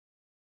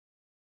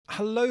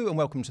Hello and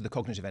welcome to the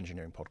Cognitive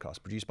Engineering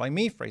Podcast, produced by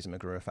me, Fraser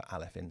McGruer, for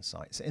Aleph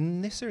Insights.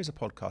 In this series of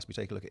podcasts, we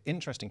take a look at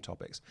interesting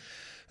topics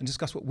and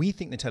discuss what we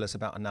think they tell us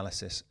about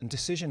analysis and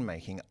decision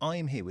making. I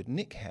am here with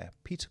Nick Hare,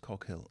 Peter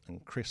Coghill,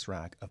 and Chris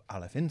Ragg of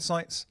Aleph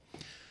Insights.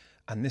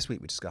 And this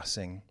week we're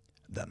discussing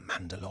The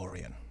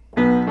Mandalorian.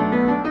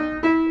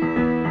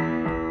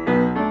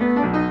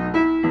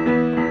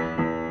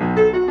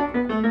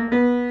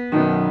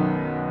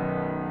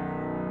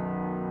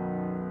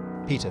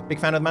 Peter, big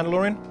fan of The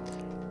Mandalorian?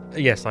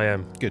 Yes, I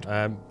am. Good.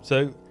 I've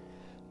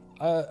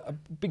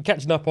been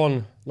catching up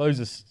on loads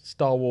of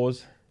Star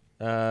Wars.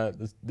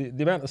 The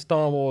amount of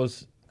Star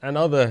Wars and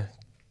other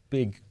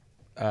big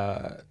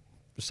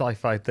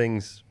sci-fi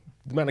things,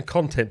 the amount of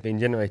content being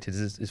generated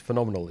is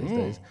phenomenal these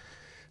days.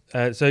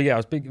 I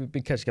was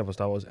big catching up on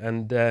Star Wars,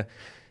 and a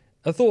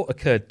thought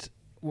occurred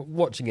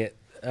watching it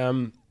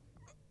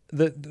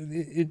that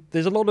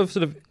there's a lot of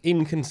sort of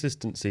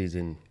inconsistencies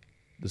in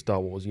the Star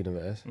Wars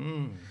universe.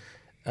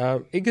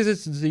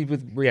 Inconsistency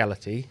with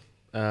reality,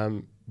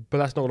 but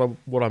that's not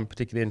what I'm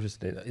particularly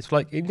interested in. It's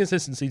like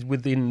inconsistencies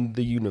within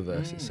the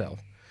universe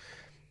itself.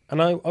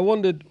 And I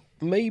wondered,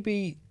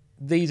 maybe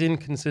these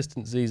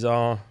inconsistencies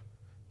are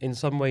in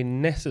some way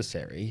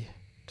necessary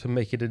to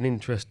make it an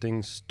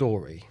interesting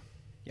story,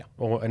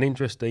 or an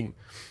interesting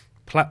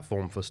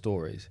platform for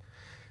stories.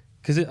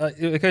 Because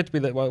it occurred to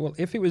me that, well,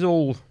 if it was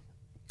all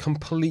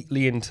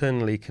completely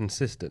internally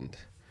consistent,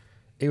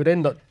 it would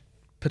end up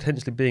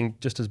potentially being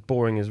just as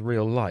boring as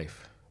real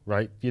life,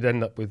 right? You'd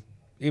end up with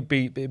it'd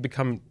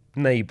become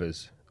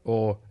Neighbours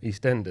or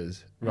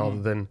EastEnders rather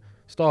than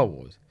Star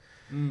Wars.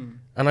 And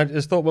I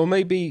just thought, well,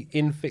 maybe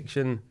in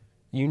fiction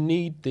you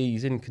need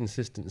these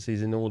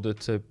inconsistencies in order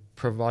to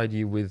provide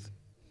you with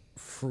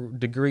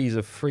degrees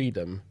of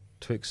freedom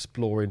to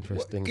explore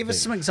interesting Give things.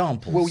 us some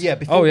examples. Well, yeah.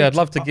 I'd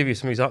love to give you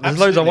some examples. There's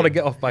loads I want to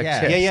get off my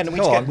chest.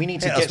 We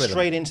need to Hit us get with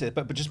straight into it.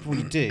 But just before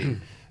you do,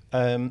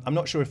 I'm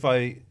not sure if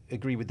I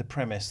agree with the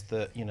premise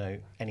that,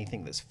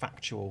 anything that's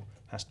factual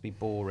has to be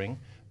boring.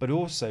 But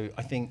also,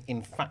 I think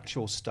in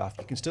factual stuff,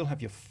 you can still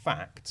have your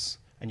facts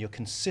and your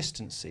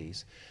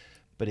consistencies,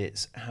 but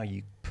it's how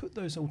you put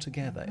those all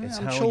together. It's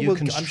how you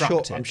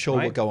construct it. I'm sure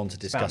right? we'll go on to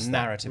discuss it's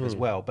about narrative as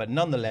well. But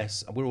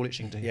nonetheless, we're all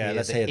itching to hear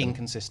the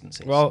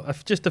inconsistencies. Well,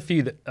 just a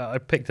few that I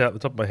picked out at the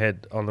top of my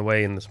head on the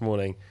way in this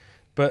morning.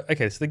 But,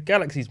 okay, so the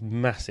galaxy's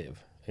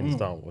massive in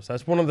Star Wars.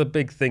 That's one of the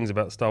big things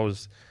about Star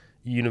Wars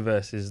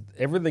universe is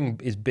everything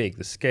is big.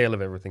 The scale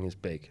of everything is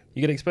big.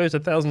 You get exposed to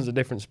thousands of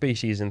different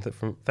species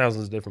from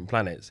thousands of different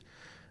planets.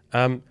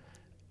 And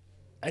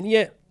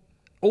yet,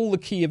 all the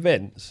key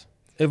events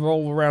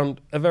evolve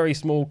around a very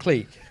small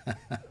clique,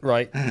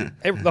 right?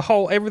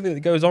 Everything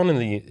that goes on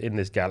in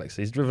this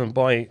galaxy is driven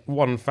by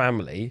one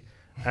family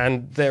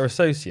and their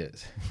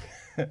associates,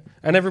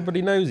 and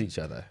everybody knows each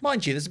other.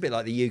 Mind you, that's a bit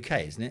like the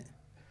UK, isn't it?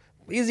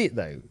 Is it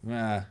though?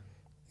 Yeah.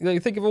 You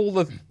think of all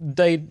the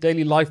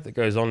daily life that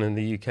goes on in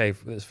the UK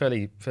that's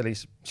fairly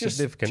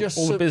significant.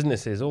 All the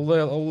businesses, all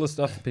the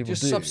stuff that people do.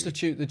 Just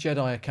substitute the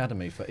Jedi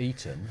Academy for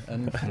Eton,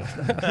 and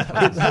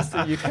that's the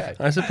UK.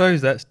 I suppose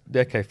that's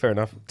okay. Fair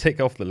enough. Tick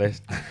off the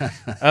list. This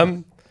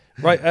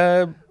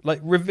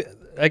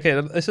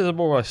is a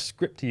more a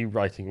scripty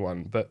writing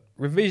one, but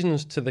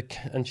revisions to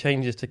and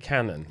changes to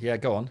canon. Yeah,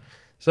 go on.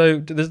 So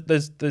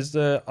there's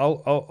I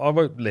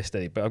won't list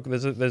any, but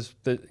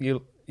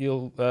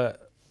you'll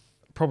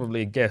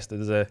probably guess that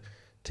there's a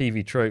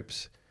TV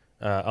Tropes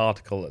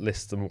article that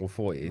lists them all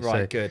for you.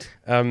 Right, good.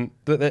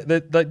 But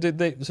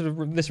they sort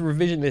of this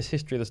revisionist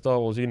history of the Star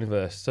Wars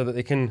universe, so that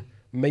they can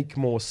make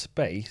more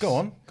space.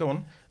 Go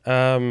on.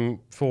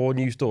 For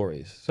new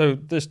stories. So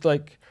there's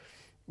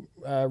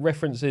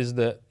references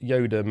that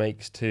Yoda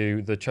makes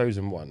to the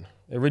Chosen One.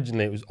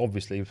 Originally, it was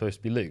obviously supposed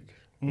to be Luke,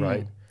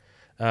 right?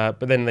 But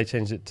then they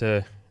changed it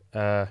to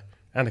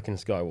Anakin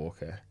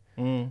Skywalker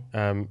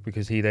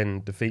because he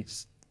then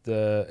defeats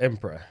the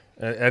Emperor,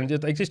 and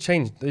they just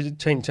change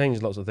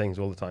lots of things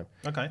all the time.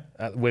 Okay,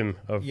 at the whim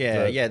of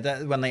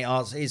when they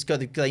ask,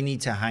 they need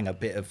to hang a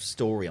bit of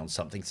story on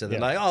something, so they're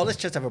like, oh, let's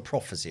just have a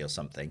prophecy or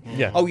something.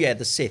 Yeah. Oh yeah,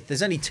 the Sith.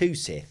 There's only 2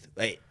 Sith.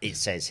 It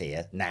says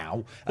here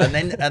now, and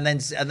then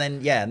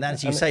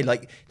as you say,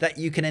 like that,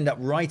 you can end up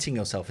writing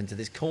yourself into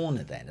this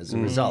corner. Then as a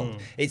result,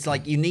 it's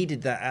like you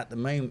needed that at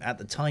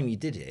the time you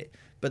did it.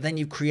 But then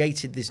you've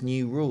created this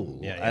new rule.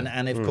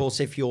 And of course,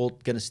 if you're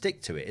going to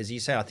stick to it, as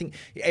you say, I think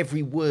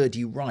every word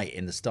you write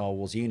in the Star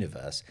Wars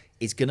universe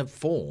is going to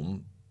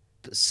form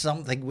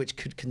something which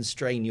could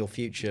constrain your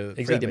future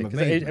freedom of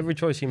movement. Every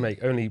choice you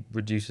make only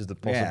reduces the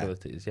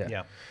possibilities.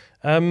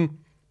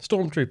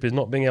 Stormtroopers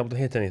not being able to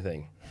hit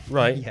anything.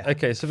 Right. Yeah.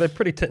 Okay, so they're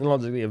pretty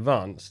technologically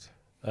advanced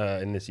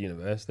in this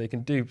universe. They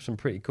can do some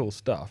pretty cool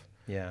stuff.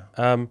 Yeah.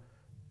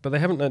 But they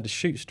haven't learned to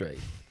shoot straight.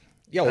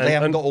 Yeah, well, they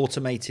haven't got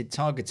automated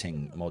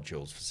targeting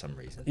modules for some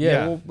reason.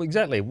 Yeah, well,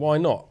 exactly. Why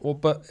not? Well,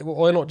 but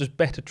why not just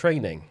better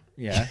training?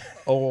 Yeah.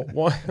 Or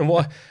why?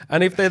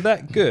 And if they're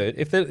that good,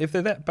 if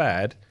they're that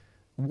bad,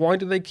 why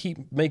do they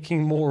keep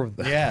making more of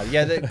them? Yeah.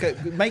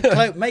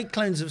 Make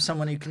clones of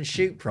someone who can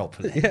shoot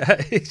properly. Yeah,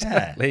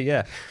 exactly.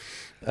 Yeah.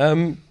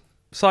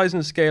 size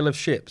and scale of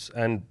ships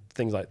and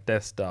things like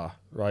Death Star,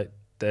 right?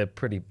 They're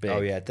pretty big.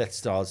 Oh yeah, Death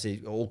Stars,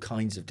 all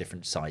kinds of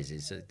different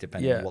sizes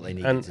depending on what they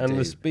need to do. And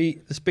the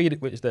speed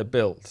at which they're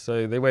built.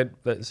 So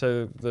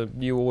the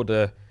New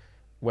Order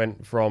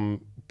went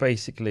from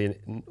basically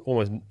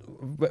the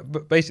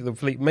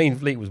main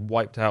fleet was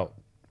wiped out,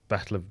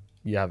 Battle of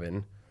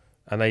Yavin,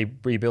 and they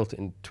rebuilt it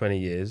in 20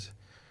 years.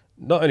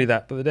 Not only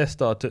that, but the Death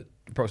Star took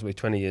approximately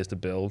 20 years to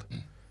build.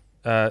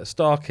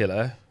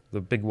 Starkiller,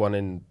 the big one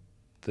in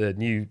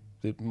the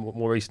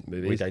more recent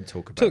movies, We don't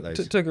talk about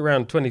those. took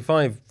around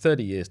 25,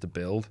 30 years to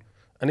build,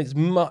 and it's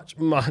much,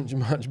 much,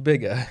 much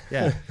bigger.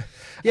 Yeah,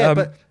 yeah,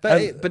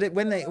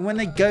 when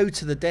they go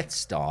to the Death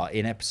Star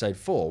in Episode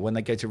 4, when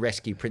they go to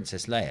rescue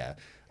Princess Leia,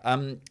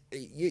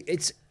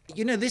 it's.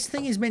 This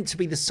thing is meant to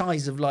be the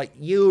size of like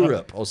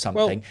Europe or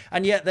something,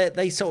 and yet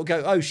they sort of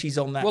go, "Oh, she's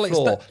on that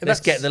floor. Let's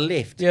get the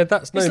lift." Yeah,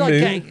 that's no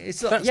moon.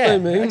 No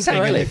moon.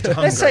 Exactly. Right.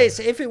 Let's say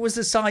if it was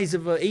the size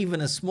of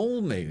even a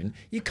small moon,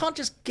 you can't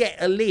just get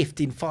a lift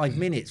in 5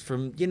 minutes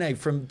from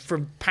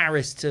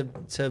Paris to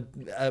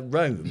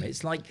Rome.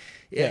 It's like.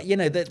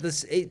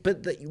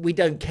 We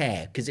don't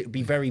care because it would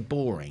be very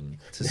boring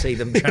to see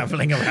them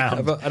travelling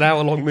around. An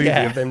hour-long movie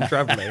of them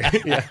travelling.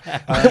 Yeah.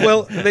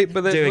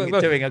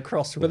 Doing a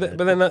crossword. But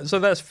then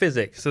that's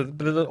physics. So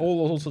but there's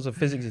all sorts of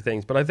physicsy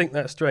things. But I think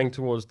that's straying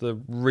towards the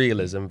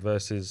realism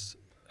versus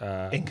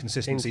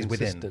inconsistencies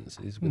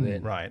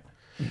within. Right.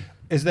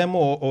 Is there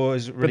more, or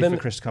is it really for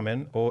Chris to come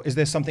in, or is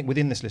there something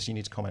within this list you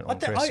need to comment on,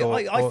 Chris?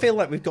 I feel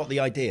like we've got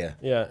the idea.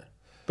 Yeah.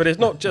 But it's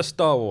not just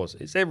Star Wars.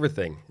 It's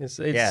everything. It's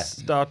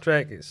Star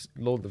Trek. It's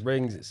Lord of the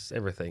Rings. It's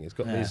everything. It's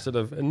got these sort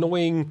of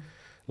annoying,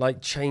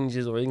 like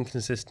changes or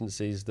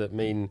inconsistencies that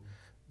mean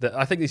that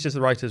I think it's just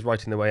the writers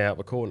writing their way out of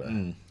a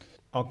corner.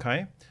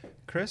 Okay,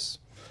 Chris.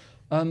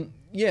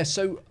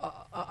 So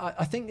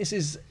I think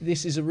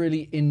this is a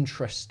really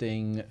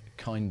interesting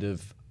kind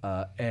of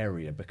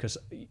area because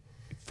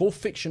for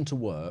fiction to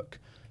work,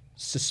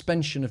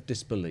 suspension of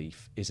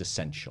disbelief is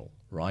essential,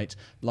 right?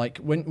 Like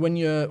when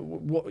you're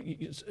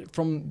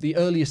from the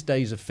earliest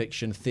days of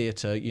fiction,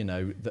 theatre,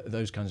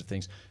 those kinds of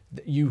things,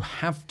 you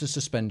have to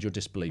suspend your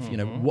disbelief.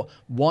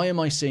 Why am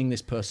I seeing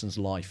this person's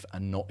life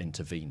and not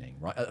intervening?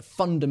 Right, at a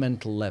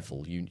fundamental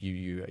level,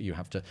 you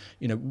have to.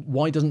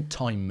 Why doesn't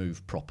time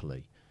move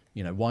properly?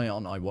 Why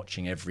aren't I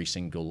watching every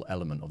single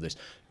element of this?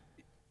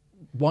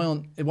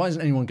 Why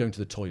isn't anyone going to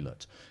the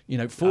toilet?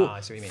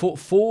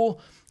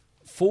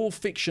 For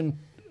fiction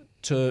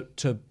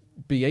to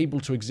be able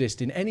to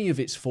exist in any of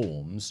its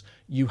forms,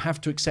 you have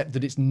to accept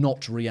that it's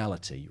not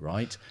reality,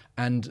 right?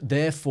 And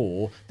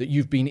therefore that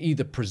you've been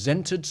either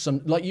presented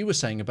some, like you were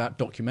saying about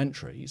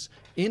documentaries.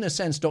 In a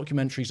sense,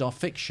 documentaries are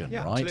fiction,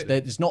 right?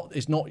 It's not.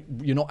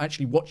 You're not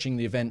actually watching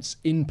the events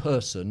in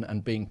person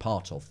and being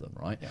part of them,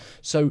 right? Yeah.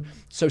 So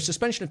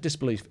suspension of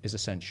disbelief is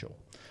essential,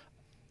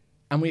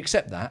 and we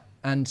accept that.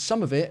 And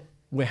some of it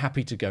we're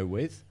happy to go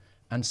with.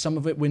 And some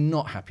of it we're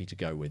not happy to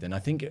go with. And I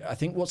think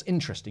what's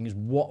interesting is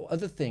what are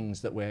the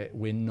things that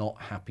we're not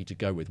happy to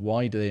go with?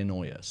 Why do they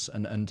annoy us?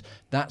 And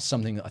that's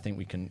something that I think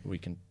we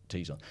can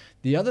tease on.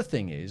 The other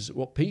thing is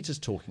what Peter's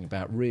talking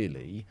about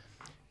really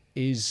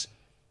is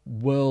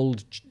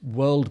world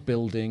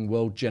building,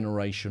 world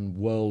generation,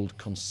 world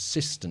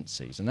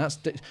consistencies. And that's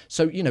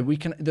so we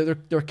can there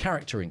are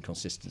character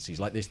inconsistencies,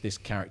 like this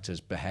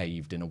character's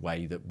behaved in a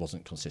way that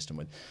wasn't consistent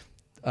with.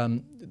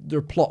 There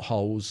are plot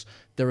holes,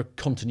 there are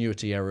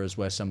continuity errors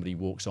where somebody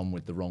walks on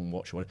with the wrong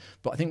watch.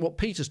 But I think what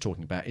Peter's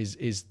talking about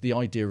is the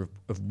idea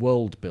of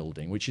world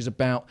building, which is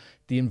about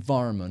the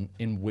environment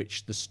in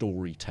which the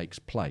story takes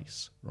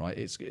place. Right?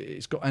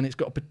 It's got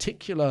a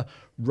particular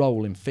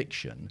role in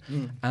fiction,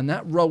 and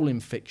that role in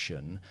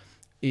fiction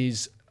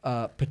is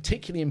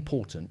particularly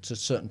important to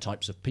certain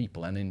types of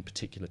people and in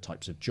particular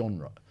types of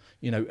genre.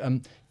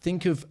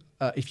 Think of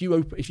if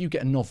you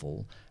get a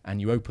novel and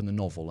you open the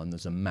novel and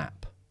there's a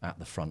map at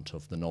the front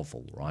of the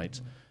novel, right?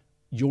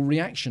 Your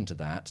reaction to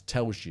that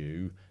tells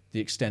you the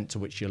extent to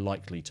which you're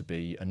likely to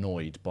be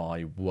annoyed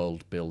by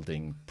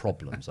world-building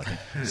problems, I think.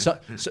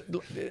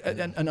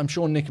 And I'm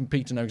sure Nick and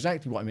Peter know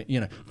exactly what I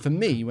mean. For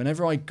me,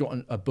 whenever I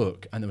got a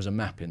book and there was a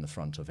map in the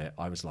front of it,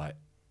 I was like,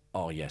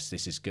 oh yes,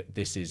 this is good.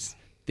 This is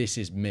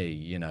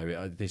me.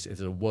 This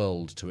is a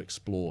world to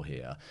explore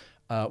here.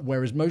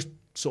 Whereas most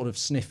sort of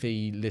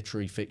sniffy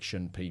literary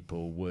fiction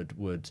people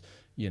would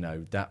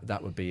that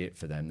would be it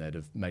for them. They'd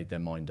have made their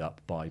mind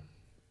up by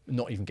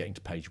not even getting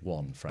to page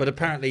 1. Frankly. But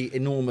apparently,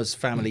 enormous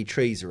family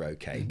trees are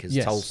okay because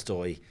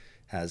Tolstoy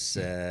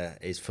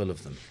is full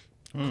of them.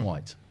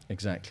 Quite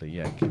exactly.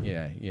 Yeah.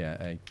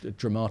 A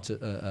dramatis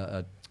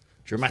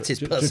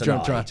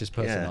personae. Dramatis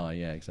personae.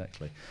 Yeah,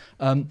 exactly.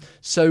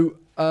 So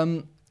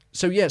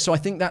I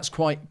think that's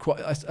quite.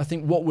 I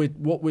think what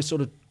we're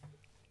sort of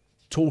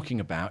talking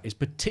about is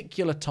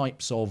particular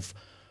types of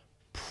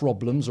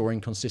problems or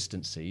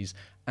inconsistencies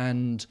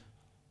and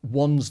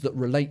ones that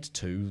relate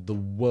to the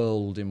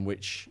world in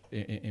which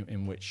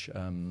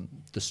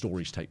the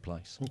stories take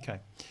place. Okay,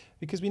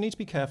 because we need to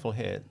be careful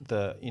here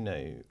that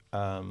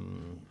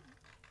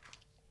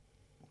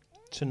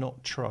to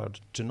not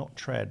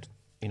tread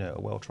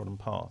a well-trodden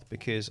path,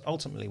 because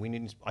ultimately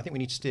I think we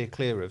need to steer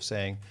clear of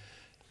saying,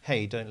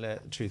 hey, don't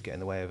let the truth get in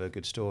the way of a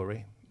good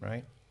story,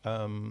 right?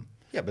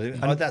 Yeah,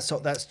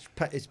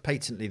 but it's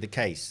patently the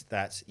case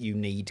that you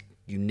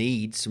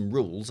need some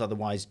rules,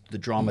 otherwise the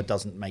drama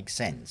doesn't make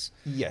sense.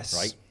 Yes.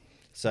 Right.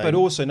 So, but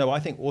also, no, I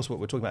think also what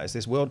we're talking about is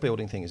this world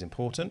building thing is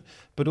important,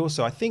 but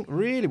also I think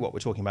really what we're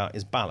talking about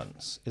is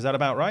balance. Is that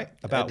about right?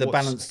 About the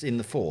balance in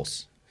the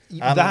Force.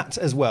 That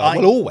as well.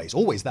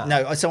 Always that.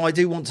 No, so I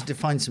do want to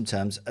define some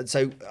terms.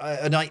 So,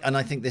 and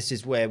I think this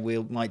is where we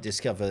might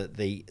discover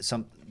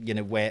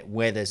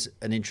where there's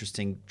an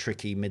interesting,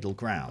 tricky middle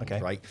ground,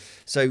 right?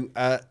 So,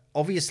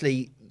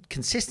 obviously,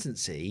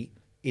 consistency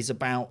is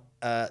about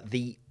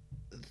the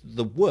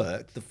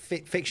work, the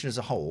fiction as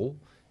a whole,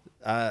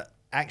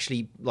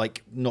 actually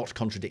like not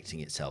contradicting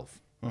itself.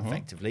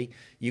 Effectively,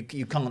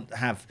 you can't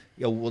have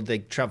they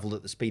travelled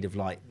at the speed of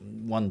light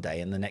one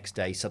day and the next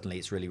day suddenly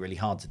it's really, really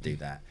hard to do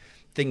that.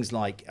 Things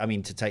like,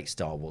 to take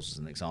Star Wars as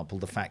an example,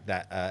 the fact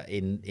that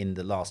in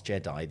the Last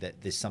Jedi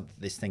that there's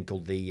this thing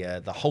called the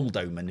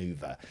Holdo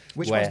maneuver.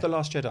 Which one's the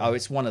Last Jedi? Oh,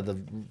 it's one of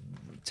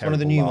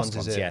the new ones,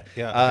 is it?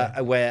 Yeah.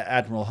 Where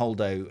Admiral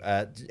Holdo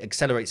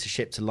accelerates the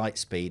ship to light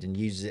speed and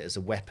uses it as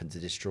a weapon to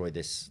destroy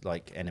this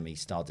like enemy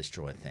Star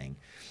Destroyer thing.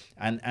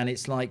 And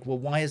it's like, well,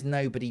 why has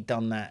nobody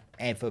done that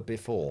ever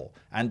before?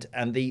 And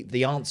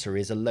the answer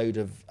is a load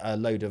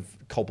of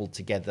cobbled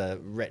together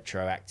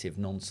retroactive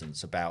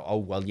nonsense about,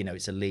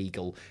 it's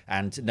illegal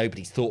and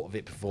nobody's thought of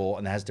it before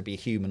and there has to be a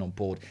human on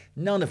board.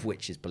 None of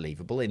which is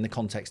believable in the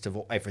context of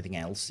everything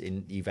else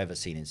you've ever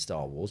seen in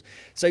Star Wars.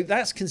 So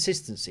that's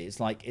consistency. It's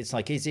like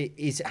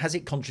has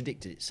it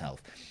contradicted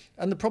itself?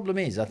 And the problem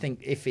is, I think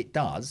if it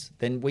does,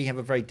 then we have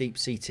a very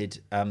deep-seated.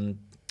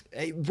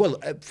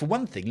 For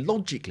one thing,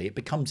 logically, it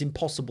becomes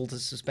impossible to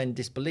suspend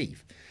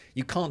disbelief.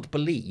 You can't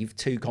believe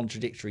two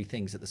contradictory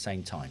things at the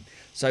same time.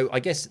 So I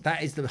guess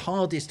that is the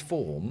hardest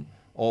form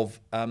of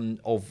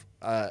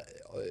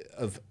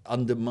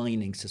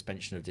undermining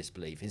suspension of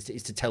disbelief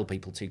is to tell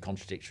people two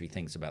contradictory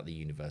things about the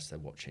universe they're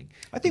watching.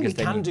 I think we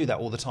can do that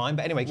all the time,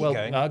 but anyway, keep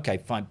going. Okay,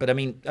 fine. But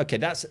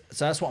that's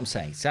what I'm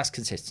saying. So that's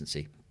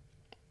consistency.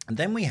 And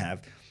then we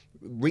have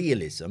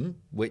realism,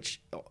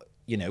 which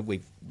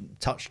we've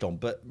touched on,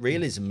 but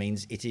realism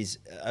means it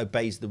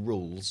obeys the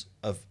rules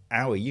of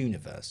our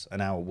universe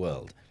and our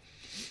world.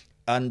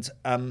 And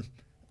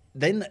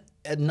then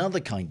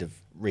another kind of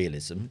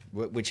realism,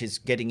 which is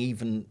getting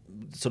even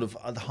sort of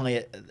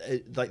higher,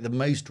 like the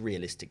most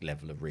realistic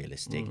level of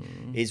realistic,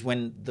 is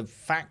when the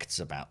facts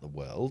about the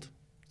world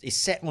is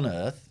set on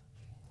Earth.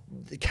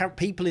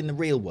 People in the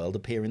real world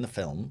appear in the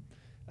film,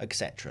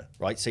 etc.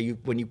 Right? So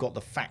when you've got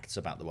the facts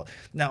about the world.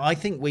 Now, I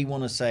think we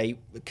want to say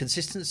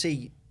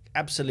consistency.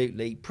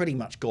 Absolutely, pretty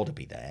much got to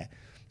be there,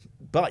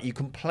 but you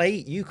can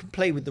play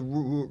with the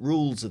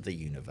rules of the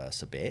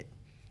universe a bit,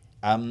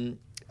 and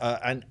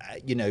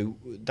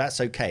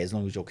that's okay as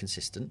long as you're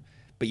consistent.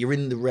 But you're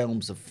in the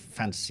realms of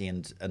fantasy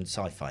and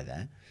sci-fi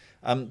there.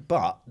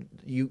 But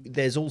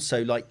there's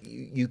also like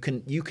you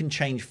can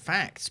change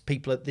facts.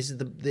 This is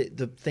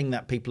the thing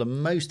that people are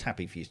most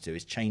happy for you to do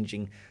is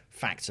changing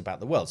facts about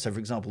the world. So, for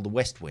example, The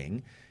West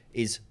Wing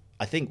is,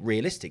 I think,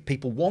 realistic.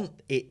 People want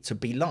it to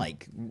be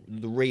like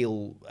the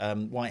real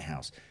White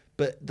House,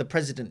 but the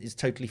president is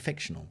totally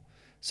fictional.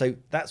 So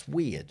that's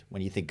weird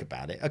when you think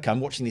about it. Okay,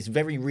 I'm watching this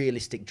very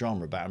realistic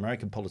drama about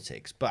American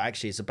politics, but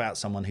actually it's about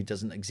someone who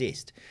doesn't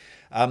exist.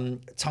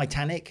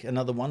 Titanic,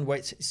 another one where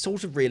it's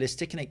sort of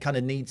realistic and it kind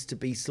of needs to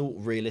be sort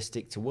of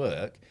realistic to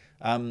work,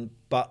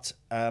 but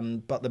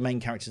the main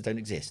characters don't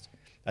exist.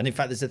 And in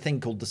fact, there's a thing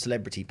called the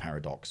celebrity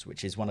paradox,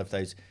 which is one of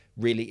those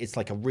it's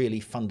like a really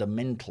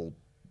fundamental.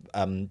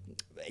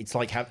 It's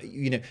like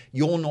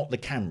you're not the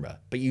camera,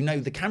 but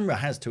the camera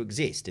has to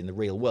exist in the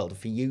real world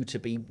for you to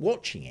be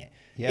watching it.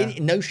 Yeah.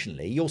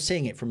 Notionally, you're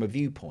seeing it from a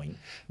viewpoint.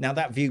 Now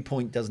that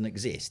viewpoint doesn't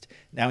exist.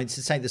 Now it's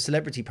to say the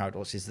celebrity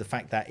paradox is the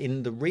fact that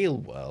in the real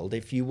world,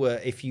 if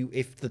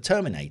the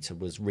Terminator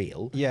was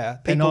real,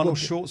 then Arnold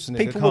Schwarzenegger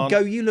people would go,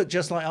 you look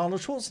just like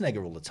Arnold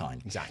Schwarzenegger all the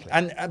time. Exactly.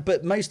 And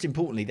but most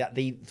importantly, that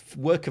the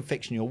work of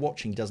fiction you're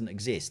watching doesn't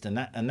exist, and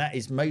that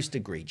is most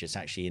egregious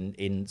actually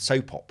in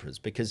soap operas,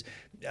 because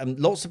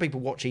lots of people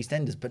watch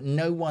EastEnders, but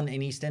no one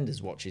in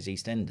EastEnders watches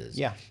EastEnders.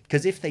 Yeah.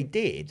 Because if they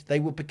did, they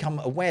would become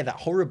aware that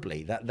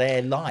horribly that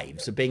their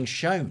lives are being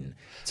shown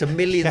to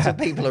millions of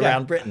people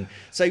around Britain.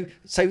 So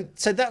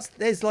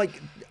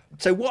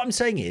what I'm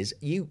saying is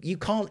you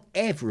can't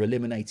ever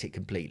eliminate it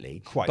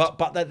completely. Quite.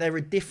 But that there are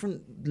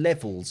different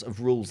levels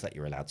of rules that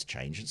you're allowed to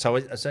change. So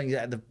I'm saying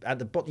that at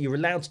the bottom you're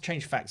allowed to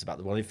change facts about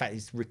the world. In fact,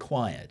 it's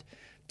required.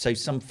 So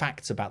some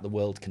facts about the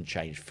world can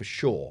change for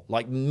sure.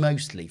 Like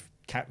mostly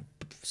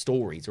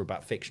stories are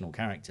about fictional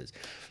characters.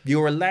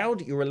 You're allowed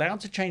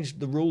to change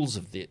the rules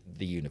of the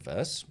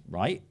universe,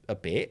 right, a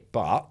bit,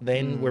 but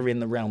then we're in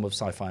the realm of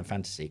sci-fi and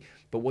fantasy.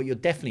 But what you're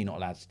definitely not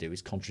allowed to do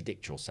is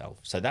contradict yourself.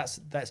 So that's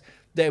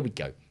there we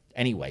go.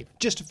 Anyway,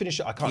 just to finish,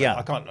 I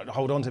can't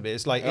hold on to it.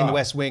 It's like in The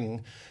West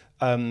Wing.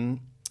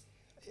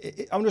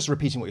 I'm just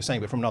repeating what you're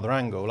saying, but from another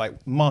angle.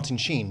 Like Martin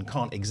Sheen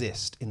can't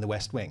exist in The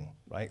West Wing,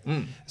 right?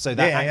 So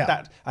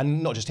that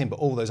and not just him, but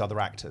all those other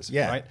actors,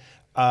 right?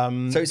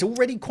 So it's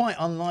already quite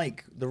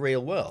unlike the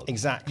real world.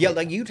 Exactly. Yeah,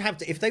 like you'd have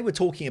to, if they were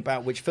talking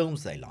about which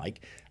films they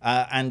like,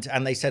 and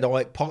they said, "Oh,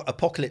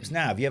 Apocalypse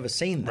Now, have you ever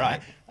seen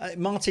that?" Right.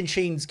 Martin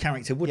Sheen's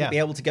character wouldn't Yeah. be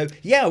able to go,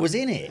 "Yeah, I was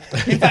in it."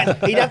 In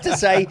fact, he'd have to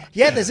say,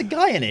 "Yeah, there's a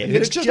guy in it who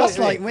looks just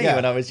like me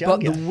when I was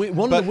But younger."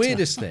 one of the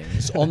weirdest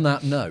things on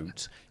that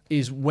note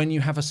is when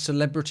you have a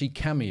celebrity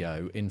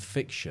cameo in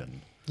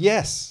fiction.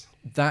 Yes.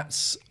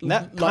 That's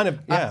That kind of,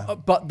 yeah.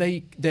 But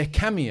their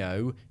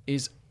cameo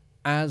is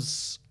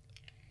as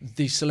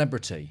the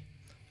celebrity,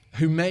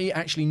 who may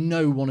actually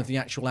know one of the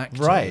actual actors.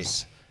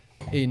 Right.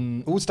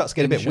 It all starts to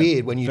get a bit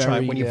weird when you break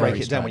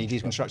it down, when you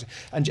strange. deconstruct it.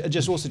 And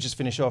just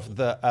finish off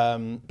that,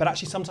 but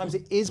actually sometimes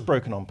it is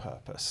broken on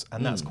purpose,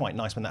 and that's quite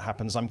nice when that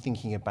happens. I'm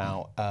thinking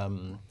about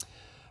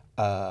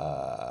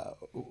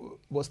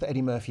what's the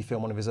Eddie Murphy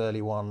film, one of his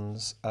early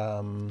ones?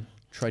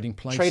 Trading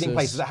Places. Trading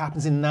Places. That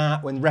happens in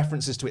that, when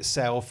references to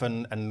itself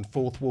and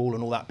fourth wall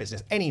and all that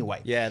business.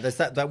 Anyway. Yeah, there's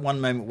that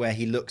one moment where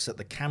he looks at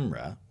the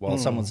camera while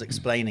someone's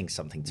explaining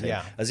something to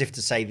him, as if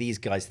to say, "These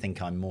guys think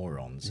I'm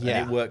morons." Yeah.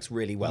 And it works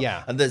really well.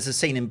 Yeah. And there's a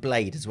scene in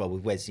Blade as well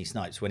with Wesley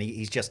Snipes when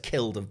he's just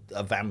killed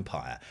a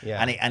vampire,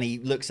 Yeah. and he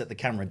looks at the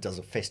camera and does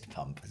a fist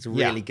pump. It's a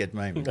really good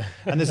moment.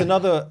 And there's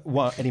another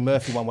one, Eddie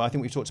Murphy one, where I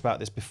think we've talked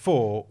about this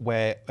before,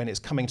 when it's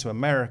coming to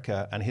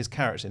America and his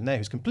character in there,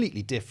 who's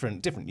completely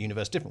different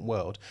universe, different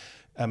world,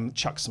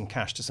 chucks some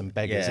cash to some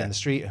beggars in the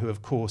street, who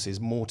of course is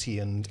Morty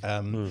and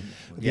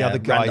the other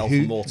guy Randolph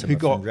who Mortimer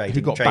got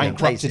Trading bankrupted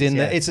Places, in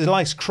there. yeah. It's a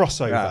nice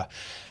crossover. Yeah.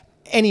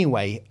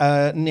 Anyway,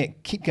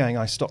 Nick, keep going.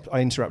 I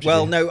interrupted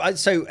Well, you. no.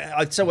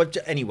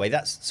 Anyway,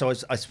 I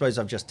suppose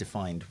I've just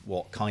defined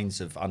what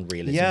kinds of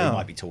unrealism we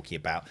might be talking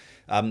about.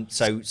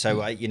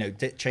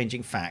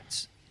 Changing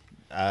facts,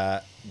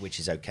 which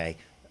is okay,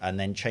 and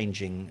then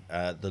changing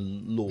the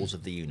laws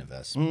of the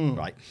universe,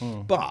 right?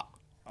 But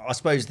I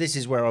suppose this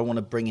is where I want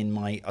to bring in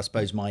my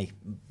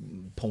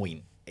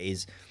point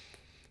is,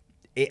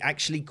 it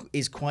actually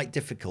is quite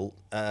difficult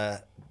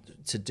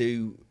to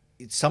do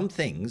some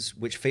things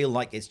which feel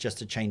like it's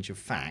just a change of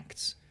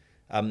facts,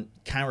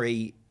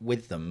 carry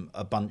with them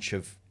a bunch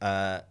of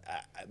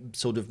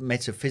sort of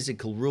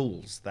metaphysical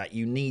rules that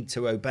you need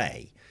to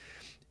obey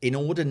in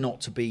order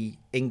not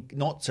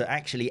to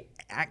actually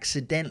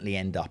accidentally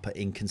end up at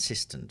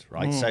inconsistent,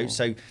 right?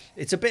 So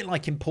it's a bit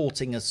like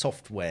importing a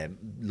software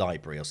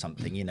library or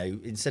something,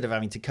 instead of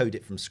having to code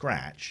it from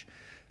scratch.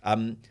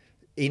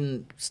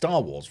 In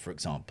Star Wars, for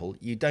example,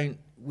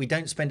 we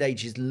don't spend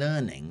ages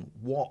learning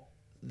what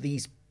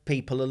these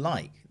people are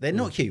like. They're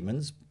not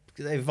humans.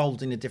 They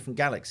evolved in a different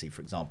galaxy,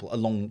 for example, a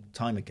long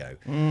time ago.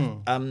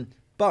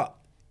 But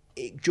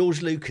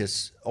George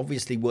Lucas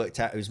obviously worked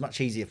out it was much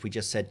easier if we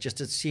just said,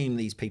 just assume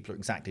these people are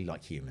exactly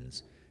like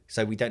humans.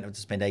 So we don't have to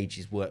spend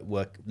ages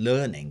work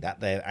learning that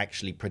they're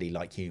actually pretty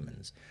like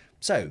humans.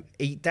 So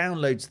he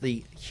downloads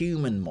the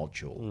human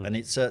module and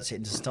inserts it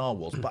into Star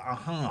Wars. But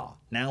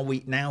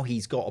now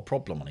he's got a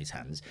problem on his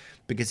hands,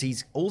 because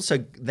he's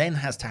also then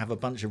has to have a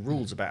bunch of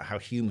rules about how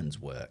humans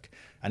work,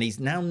 and he's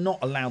now not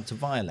allowed to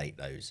violate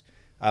those.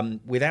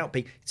 Without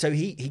being, so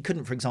he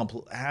couldn't, for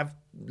example, have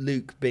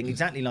Luke being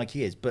exactly like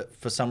he is, but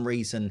for some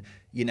reason,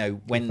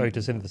 when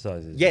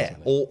photosynthesizes,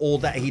 or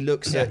that he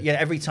looks at,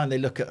 every time they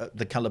look at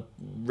the color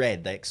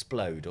red, they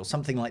explode, or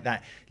something like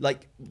that.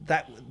 Like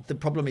that, the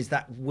problem is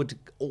that would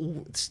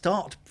all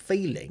start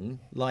feeling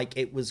like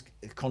it was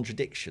a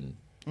contradiction.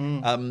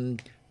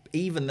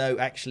 Even though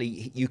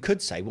actually you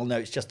could say, well, no,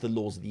 it's just the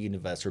laws of the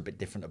universe are a bit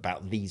different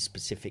about these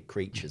specific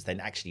creatures.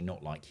 They're actually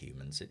not like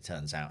humans. It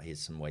turns out here's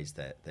some ways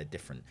they're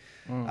different.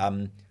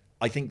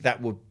 I think that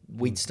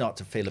we'd start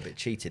to feel a bit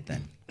cheated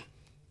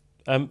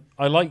then.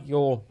 I like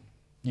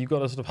you've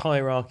got a sort of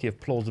hierarchy of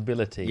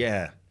plausibility.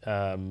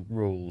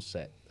 Rules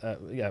set.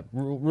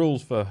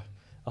 Rules for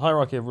a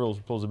hierarchy of rules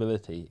for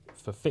plausibility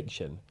for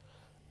fiction.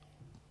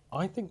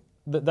 I think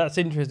that's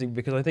interesting,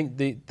 because I think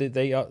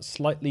they are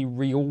slightly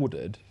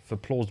reordered for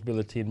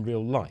plausibility in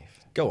real life.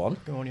 Go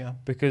on, yeah.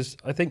 Because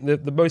I think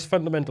the most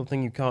fundamental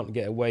thing you can't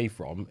get away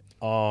from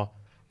are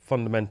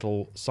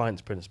fundamental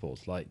science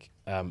principles, like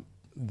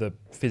the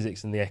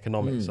physics and the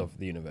economics of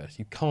the universe.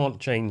 You can't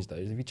change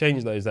those. If you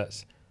change those,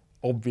 that's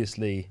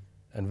obviously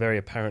and very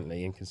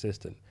apparently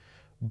inconsistent.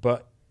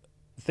 But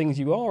things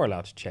you are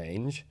allowed to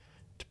change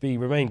to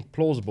remain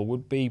plausible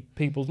would be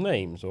people's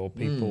names or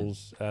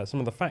people's some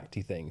of the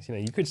facty things.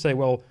 You could say,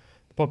 well,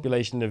 the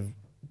population of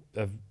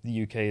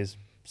the UK is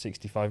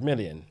 65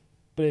 million,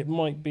 but it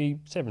might be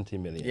 70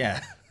 million.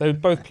 Yeah. They're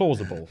both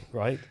plausible,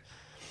 right?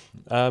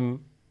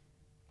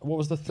 What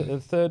was the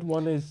third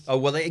one? Is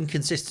the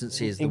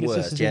inconsistency is the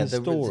worst. In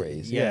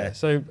stories. Yeah.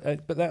 So,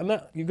 but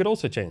that you could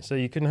also change. So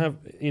you can have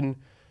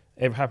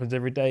it happens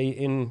every day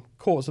in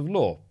courts of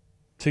law.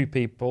 Two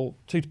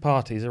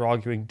parties are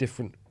arguing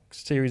different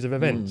series of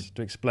events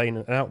to explain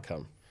an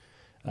outcome.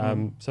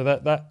 So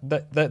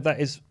that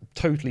is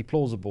totally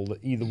plausible that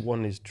either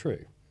one is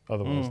true.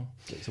 Otherwise,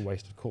 it's a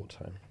waste of court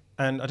time.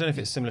 And I don't know if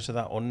it's similar to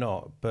that or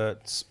not,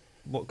 but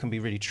what can be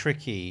really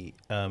tricky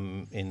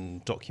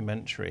in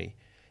documentary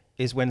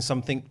is when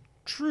something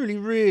truly,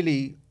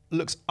 really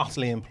looks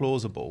utterly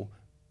implausible,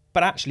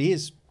 but actually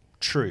is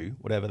true,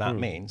 whatever that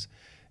means,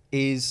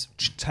 is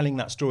telling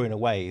that story in a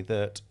way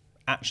that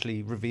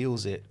actually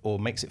reveals it or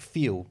makes it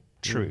feel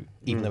true,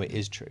 even though it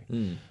is true.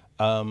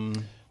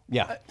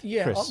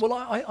 Chris. Well,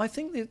 I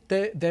think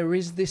that there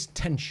is this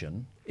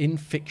tension in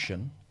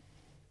fiction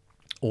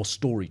or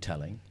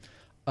storytelling,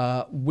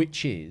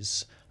 which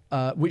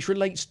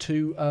relates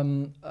to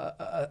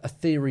a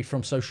theory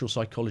from social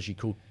psychology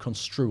called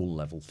construal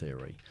level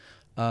theory,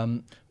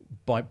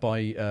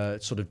 by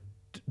sort of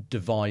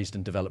devised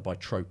and developed by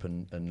Trope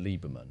and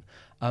Lieberman.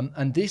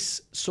 And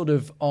this sort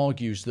of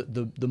argues that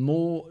the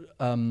more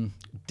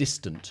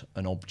distant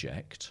an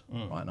object,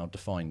 right, and I'll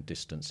define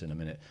distance in a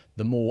minute,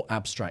 the more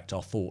abstract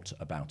our thought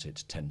about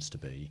it tends to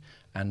be,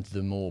 and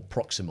the more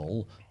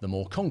proximal, the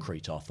more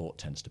concrete our thought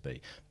tends to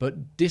be.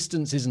 But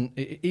distance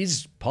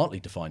is partly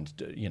defined,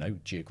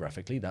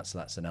 geographically.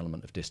 That's an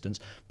element of distance,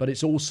 but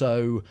it's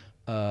also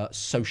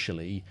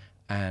socially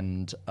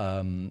and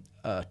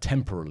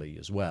temporally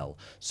as well.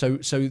 So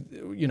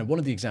one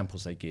of the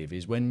examples they give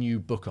is when you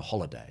book a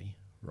holiday,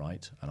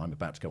 right? And I'm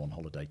about to go on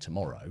holiday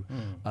tomorrow.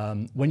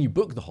 When you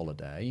book the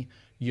holiday,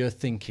 you're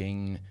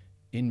thinking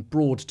in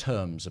broad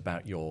terms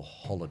about your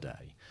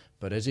holiday.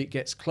 But as it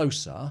gets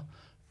closer,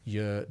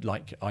 you're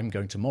like, I'm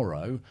going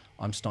tomorrow,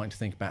 I'm starting to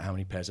think about how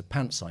many pairs of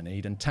pants I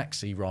need and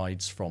taxi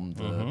rides from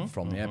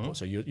the airport.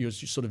 So you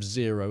sort of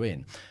zero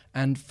in.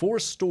 And for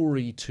a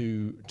story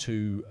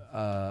to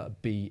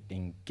be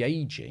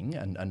engaging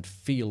and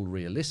feel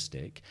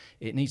realistic,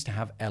 it needs to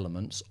have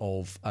elements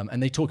of,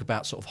 and they talk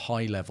about sort of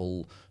high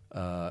level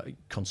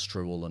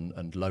construal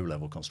and low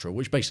level construal,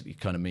 which basically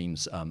kind of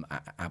means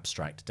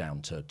abstract down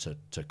to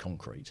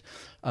concrete.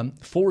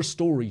 For a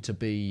story to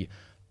be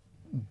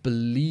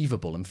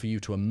believable and for you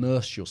to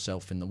immerse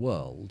yourself in the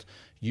world,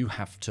 you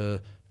have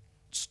to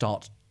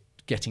start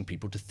getting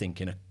people to think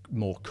in a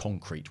more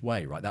concrete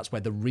way, right? That's where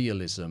the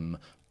realism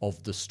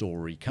of the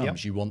story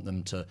comes. Yep. You want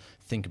them to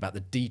think about the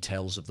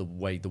details of the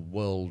way the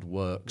world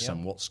works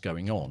and what's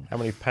going on. How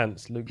many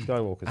pants Luke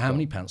Skywalker's How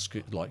many pants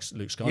like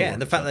Luke Skywalker? Yeah,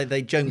 and the fact that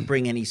they don't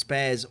bring any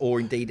spares or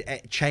indeed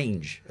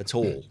change at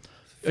all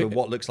for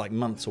what looks like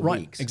months or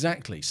weeks.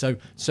 Exactly. So,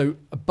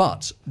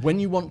 but when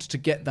you want to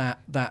get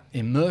that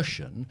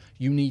immersion,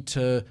 you need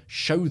to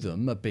show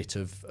them a bit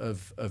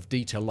of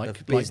detail,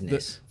 like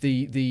business.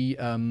 The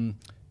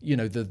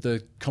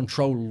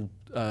control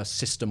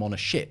system on a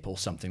ship or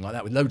something like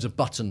that with loads of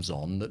buttons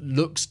on that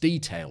looks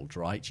detailed,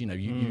 right?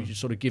 You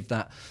sort of give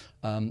that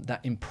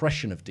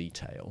impression of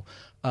detail.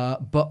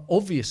 But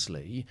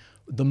obviously,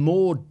 the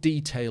more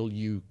detail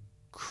you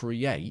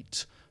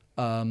create,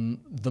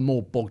 the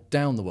more bogged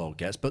down the world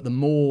gets, but the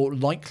more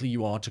likely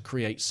you are to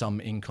create some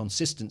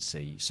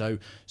inconsistency. So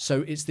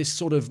it's this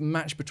sort of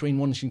match between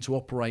wanting to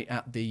operate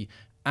at the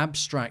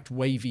abstract,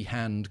 wavy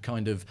hand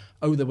kind of,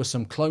 there were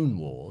some Clone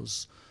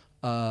Wars,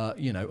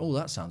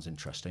 that sounds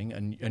interesting,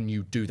 and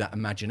you do that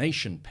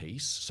imagination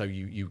piece. So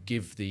you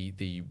give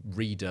the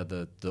reader,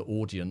 the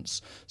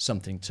audience,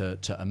 something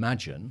to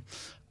imagine.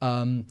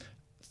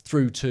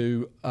 Through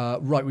to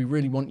we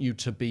really want you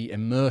to be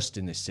immersed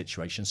in this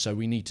situation, so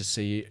we need to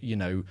see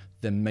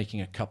them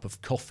making a cup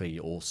of coffee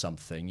or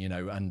something,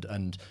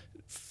 and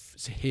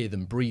hear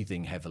them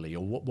breathing heavily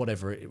or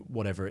whatever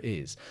it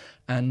is,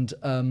 and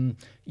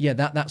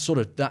that sort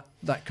of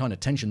that kind of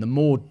tension.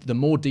 The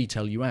more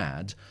detail you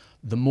add,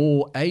 the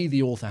more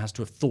the author has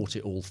to have thought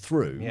it all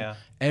through,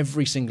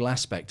 every single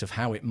aspect of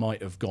how it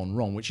might have gone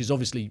wrong, which is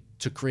obviously,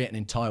 to create an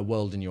entire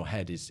world in your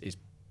head is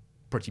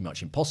pretty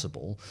much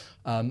impossible,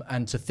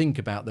 and to think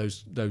about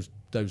those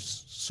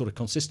sort of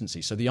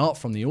consistencies. So the art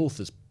from the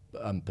author's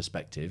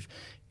perspective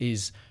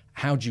is,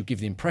 how do you give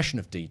the impression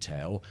of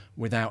detail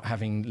without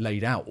having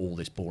laid out all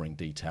this boring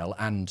detail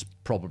and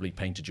probably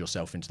painted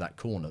yourself into that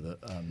corner that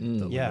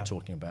we were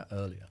talking about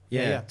earlier.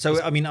 Yeah.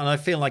 So, I mean, and I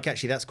feel like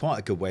actually that's quite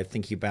a good way of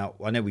thinking about,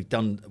 I know we've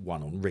done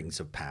one on Rings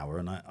of Power,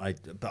 and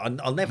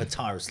I'll never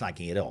tire of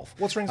slagging it off.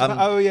 What's Rings of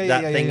Power? Oh,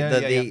 yeah.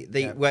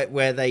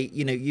 Where they,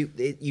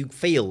 you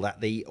feel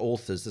that the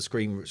authors, the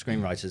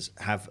screenwriters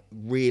have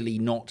really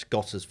not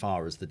got as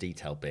far as the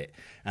detail bit,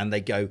 and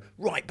they go,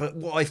 right, but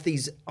what if they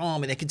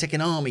can take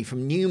an army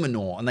from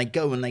Numenor, and they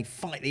go and they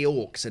fight the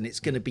orcs, and it's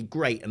going to be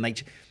great,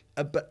 and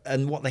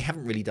and what they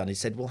haven't really done is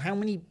said, well, how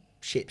many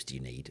ships do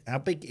you need? How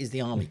big is the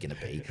army going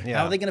to be?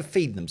 How are they going to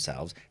feed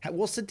themselves?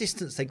 What's the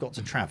distance they've got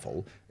to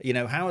travel?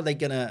 How are they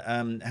going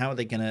to? How are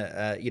they going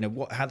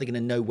to? How are they going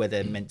to know where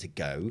they're meant to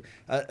go?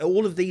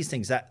 All of these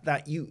things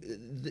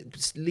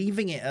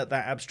leaving it at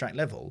that abstract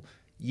level,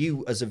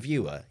 you as a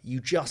viewer,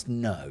 you just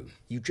know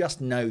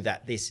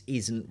that this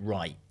isn't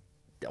right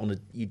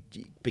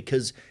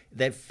because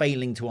they're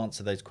failing to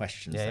answer those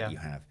questions that you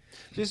have.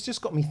 It's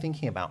just got me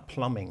thinking about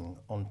plumbing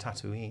on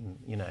Tatooine,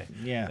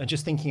 and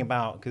just thinking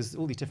about, because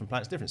all these different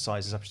planets, different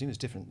sizes, I presume there's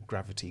different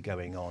gravity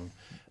going on,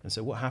 and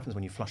so what happens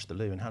when you flush the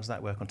loo, and how does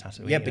that work on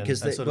Tatooine? Yeah,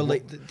 because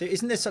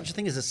isn't there such a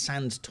thing as a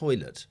sand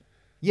toilet?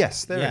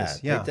 Yes, there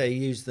is. Yeah. They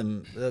use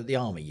them. The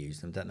army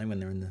use them, don't they, when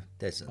they're in the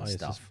desert and Yes,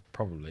 stuff?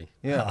 probably.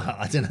 Yeah.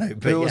 I don't know,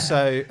 but But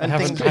also, and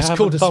things, It's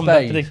called a thumbed that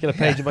spade. particular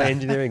page of my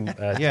engineering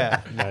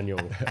Yeah.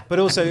 manual. but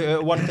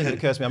also one thing that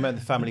occurs to me, I remember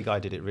the Family Guy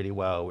did it really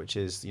well, which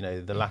is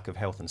the lack of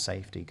health and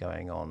safety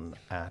going on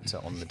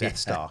on the Death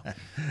Star.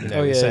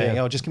 Saying,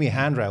 "Oh, just give me a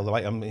handrail.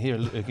 Like I'm here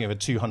looking at a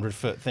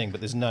 200-foot thing,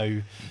 but there's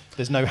no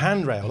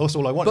handrail. Also,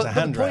 all I want is a But the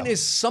handrail." point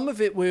is, some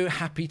of it we're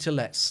happy to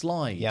let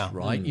slide, Yeah.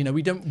 right?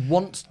 We don't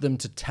want them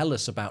to tell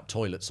us about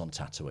toilets on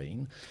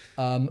Tatooine.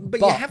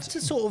 But you have to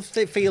sort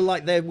of feel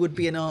like there would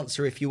be an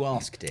answer if you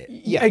asked it.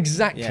 Yeah,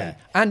 exactly. Yeah.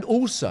 And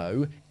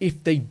also,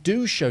 if they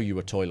do show you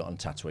a toilet on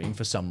Tatooine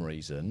for some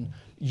reason,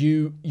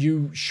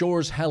 you sure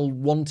as hell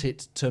want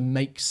it to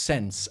make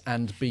sense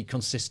and be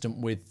consistent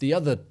with the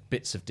other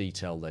bits of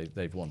detail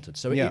they've wanted.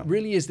 So Yeah. it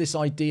really is this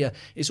idea.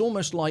 It's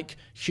almost like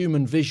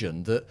human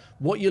vision, that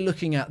what you're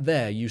looking at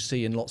there, you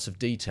see in lots of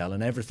detail,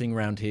 and everything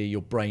around here,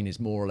 your brain is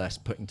more or less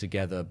putting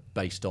together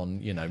based on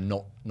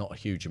not a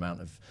huge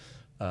amount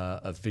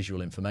of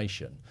visual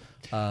information.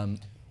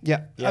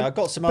 Yeah, I've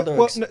got some other.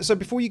 So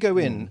before you go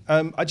in,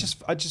 I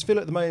just feel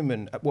at the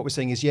moment what we're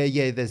saying is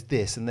there's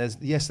this and there's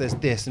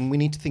this, and we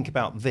need to think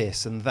about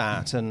this and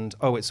that, and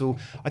it's all.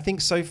 I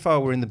think so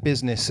far we're in the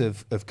business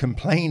of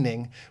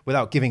complaining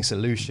without giving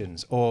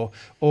solutions or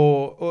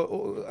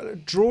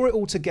draw it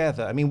all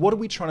together. I mean, what are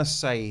we trying to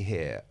say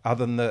here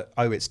other than that?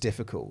 It's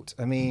difficult.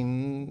 I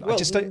mean, I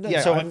just don't.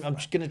 So I'm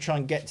just going to try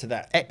and get to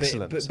that.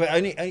 Excellent. but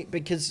only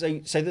because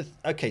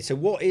So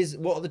what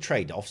are the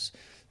trade-offs?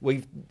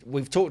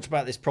 We've talked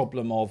about this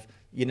problem of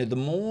the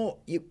more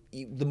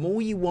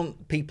you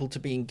want people to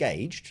be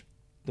engaged,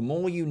 the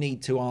more you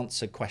need to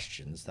answer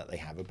questions that they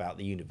have about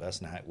the universe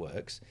and how it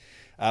works,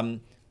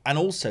 and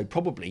also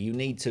probably you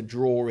need to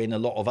draw in a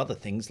lot of other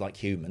things like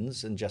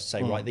humans and just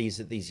say right, these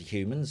are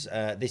humans,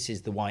 this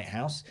is the White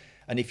House.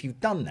 And if you've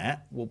done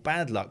that, well,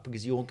 bad luck,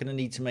 because you're going to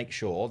need to make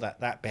sure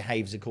that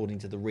behaves according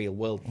to the real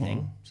world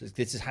thing. So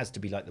this has to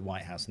be like the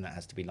White House, and that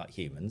has to be like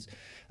humans.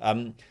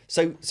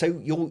 So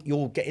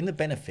you're getting the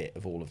benefit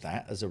of all of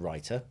that as a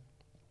writer,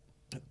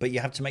 but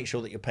you have to make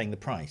sure that you're paying the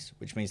price,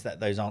 which means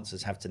that those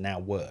answers have to now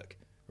work.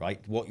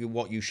 Right,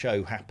 what you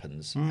show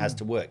happens has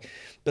to work,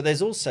 but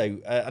there's also,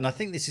 and I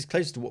think this is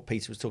close to what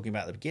Peter was talking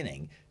about at the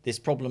beginning. This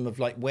problem of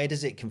where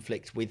does it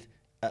conflict with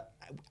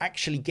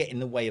actually get in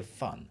the way of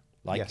fun?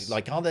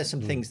 Are there some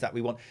things that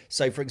we want?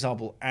 So, for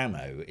example,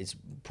 ammo is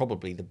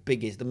probably the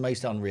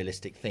most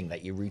unrealistic thing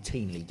that you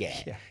routinely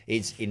get. Yeah.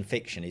 Is in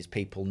fiction is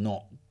people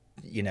not,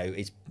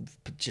 it's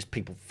just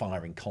people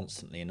firing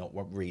constantly and not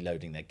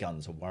reloading their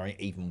guns or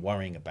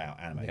worrying about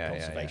ammo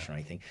conservation or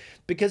anything,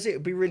 because it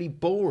would be really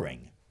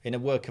boring in a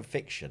work of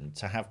fiction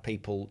to have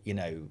people,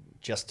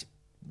 just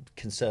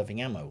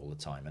conserving ammo all the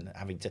time and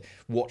having to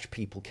watch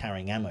people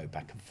carrying ammo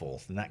back and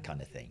forth and that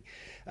kind of thing.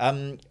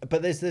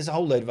 But there's a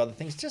whole load of other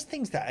things, just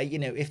things that,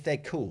 if they're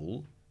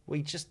cool,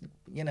 we just,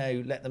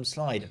 let them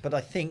slide. But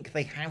I think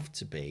they're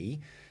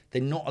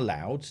not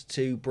allowed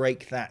to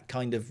break that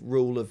kind of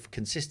rule of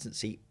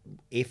consistency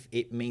if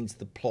it means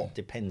the plot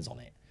depends on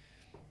it.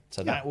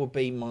 So that would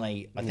be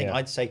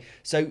I'd say.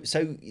 So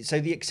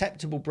the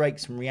acceptable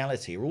breaks from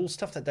reality are all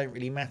stuff that don't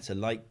really matter,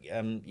 what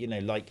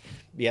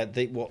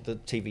the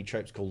TV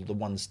tropes call the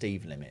one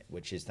Steve limit,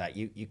 which is that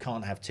you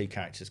can't have two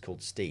characters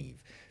called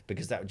Steve,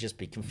 because that would just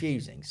be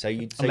confusing.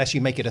 Unless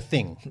you make it a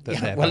thing.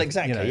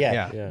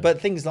 Exactly. But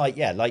things like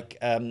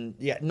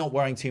not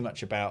worrying too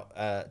much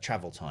about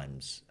travel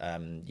times.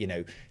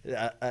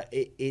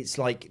 It's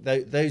like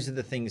those are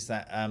the things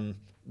that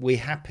we're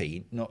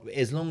happy, not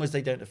as long as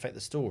they don't affect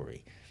the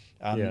story.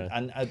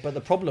 But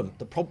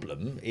the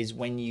problem is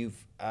when you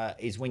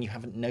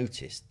haven't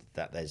noticed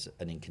that there's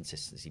an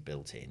inconsistency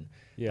built in.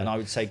 And I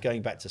would say,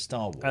 going back to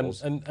Star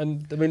Wars,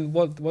 and I mean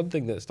one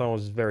thing that Star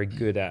Wars is very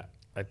good at,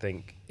 I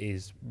think,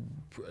 is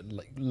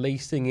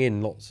lacing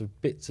in lots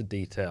of bits of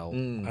detail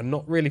and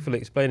not really fully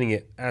explaining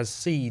it as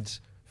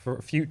seeds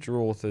for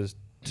future authors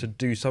to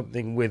do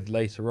something with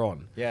later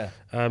on.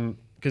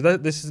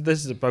 Because this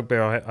is a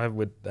bugbear I have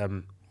with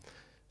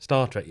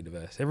Star Trek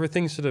universe.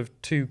 Everything's sort of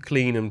too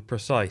clean and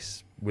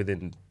precise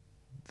within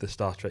the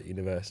Star Trek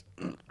universe.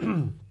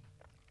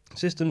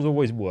 Systems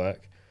always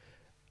work,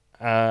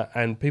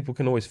 and people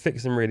can always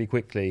fix them really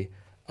quickly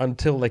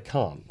until they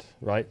can't,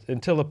 right?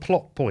 Until a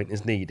plot point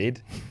is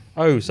needed.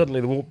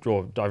 Suddenly the warp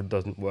drive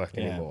doesn't work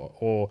anymore,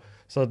 or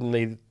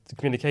suddenly the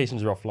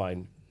communications are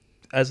offline,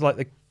 as like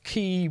the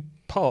key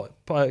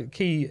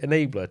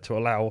enabler to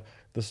allow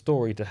the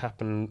story to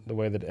happen the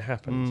way that it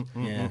happens.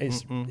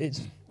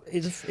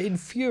 It's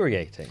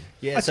infuriating.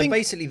 So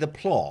basically the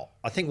plot,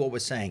 I think what we're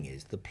saying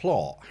is the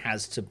plot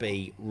has to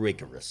be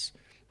rigorous.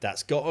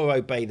 That's got to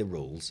obey the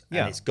rules,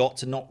 and it's got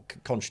to not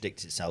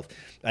contradict itself,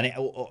 and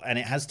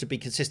it has to be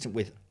consistent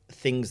with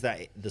things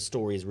that the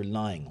story is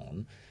relying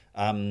on.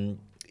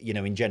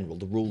 In general,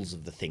 the rules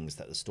of the things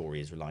that the story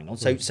is relying on.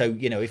 So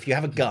if you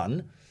have a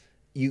gun,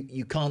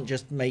 you can't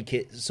just make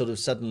it sort of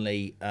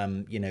suddenly,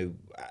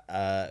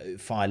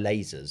 fire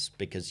lasers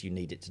because you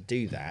need it to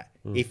do that.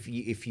 If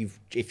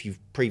you've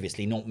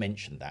previously not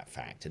mentioned that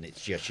fact, and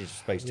it's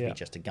supposed to be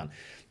just a gun.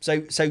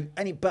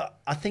 But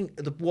I think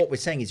what we're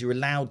saying is you're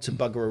allowed to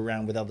bugger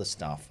around with other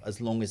stuff as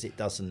long as it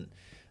doesn't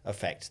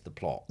affect the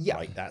plot. Yeah,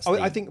 right?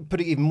 I think,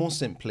 put it even more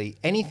simply,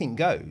 anything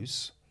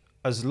goes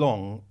as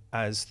long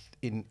as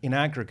in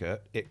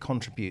aggregate it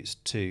contributes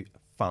to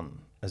fun,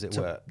 as it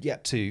were. Yeah.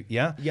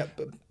 Yeah,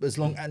 but as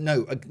long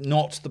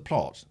not the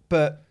plot.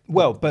 But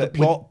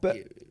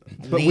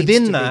needs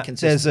within to be that,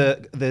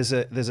 consistent.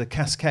 there's a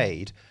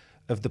cascade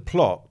of the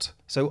plot.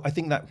 So I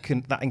think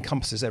that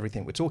encompasses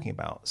everything we're talking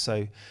about.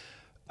 So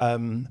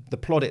the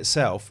plot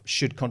itself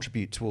should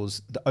contribute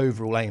towards the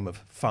overall aim of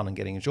fun and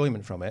getting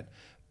enjoyment from it.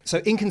 So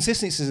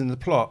inconsistencies in the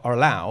plot are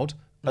allowed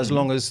as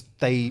long as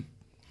they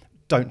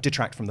don't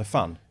detract from the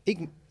fun.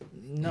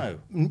 No,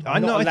 I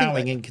know. not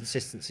allowing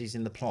inconsistencies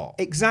in the plot.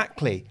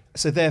 Exactly.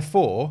 So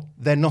therefore,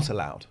 they're not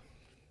allowed.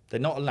 They're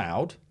not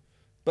allowed.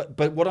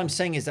 But what I'm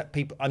saying is that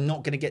I'm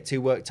not going to get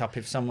too worked up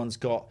if someone's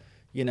got,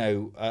 in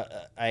a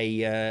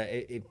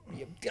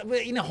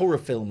horror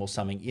film or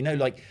something,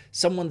 like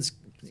someone's,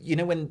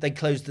 when they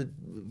close the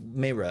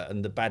mirror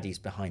and the baddie's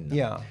behind them.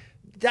 Yeah.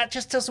 That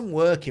just doesn't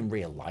work in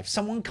real life.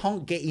 Someone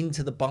can't get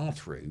into the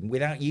bathroom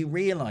without you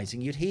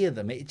realizing you'd hear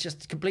them. It's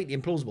just completely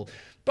implausible.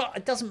 But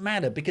it doesn't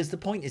matter, because the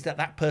point is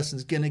that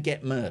person's going to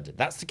get murdered.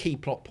 That's the key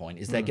plot point,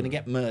 is they're going to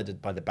get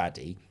murdered by the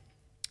baddie.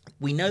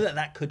 We know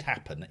that could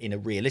happen in a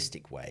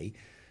realistic way,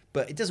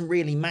 but it doesn't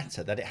really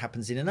matter that it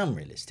happens in an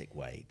unrealistic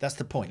way. That's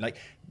the point. Like,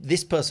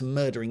 this person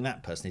murdering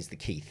that person is the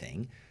key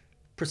thing.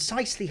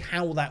 Precisely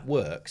how that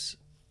works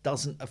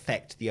doesn't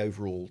affect the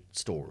overall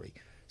story.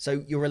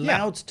 So you're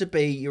allowed to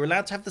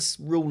have this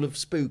rule of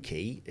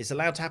spooky. It's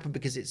allowed to happen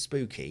because it's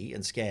spooky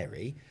and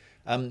scary.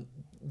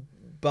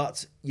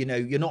 But,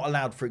 you're not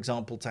allowed, for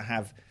example, to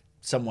have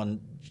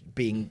someone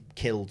being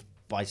killed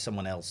by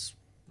someone else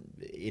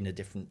in a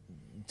different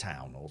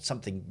town or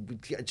something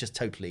just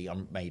totally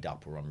made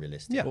up or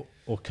unrealistic. Yeah.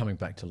 Or coming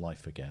back to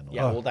life again.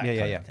 Or that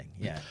kind of thing.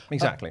 Yeah.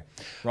 Exactly.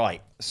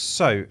 Right.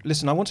 So,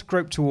 listen, I want to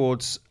grope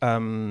towards a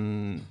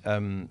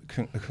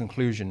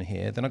conclusion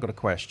here. Then I've got a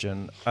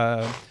question.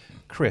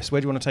 Chris, where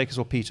do you want to take us,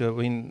 or Peter? I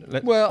mean,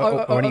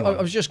 or anyone.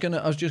 I was just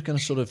gonna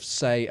sort of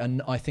say,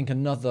 and I think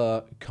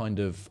another kind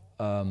of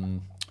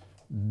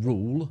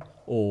rule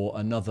or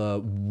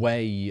another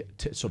way,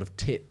 sort of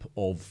tip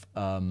of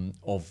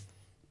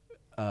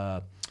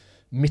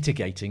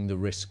mitigating the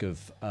risk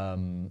of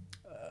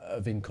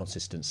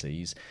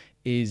inconsistencies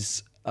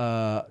is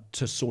to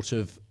sort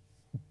of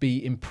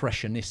be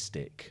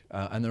impressionistic,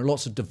 and there are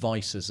lots of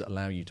devices that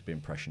allow you to be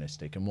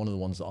impressionistic, and one of the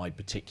ones that I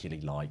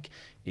particularly like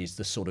is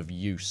the sort of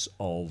use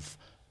of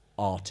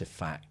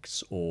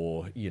artifacts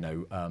or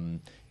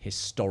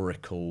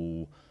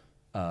historical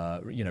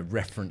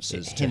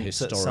references to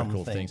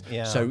historical things.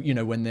 Yeah. So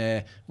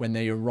when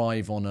they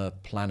arrive on a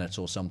planet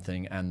or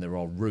something and there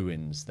are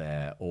ruins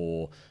there,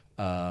 or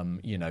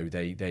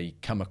they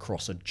come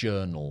across a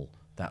journal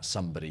that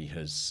somebody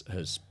has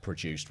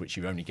produced, which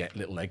you only get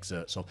little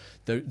excerpts of.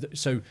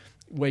 So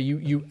where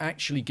you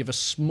actually give a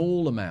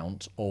small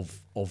amount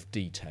of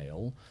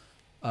detail,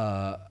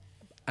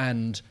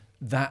 and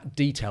that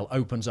detail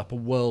opens up a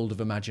world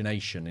of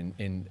imagination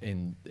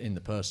in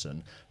the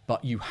person,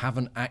 but you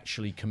haven't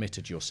actually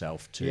committed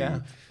yourself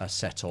to a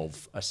set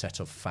of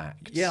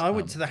facts. Yeah, I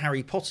went to the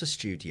Harry Potter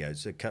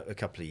studios a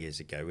couple of years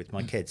ago with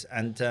my kids,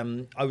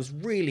 and I was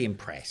really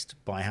impressed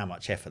by how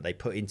much effort they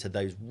put into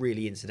those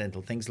really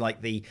incidental things,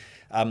 like the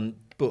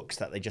books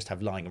that they just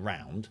have lying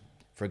around.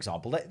 For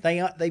example,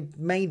 they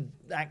made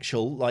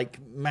actual like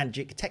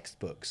magic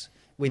textbooks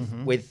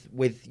with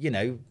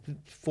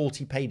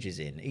 40 pages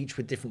in, each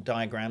with different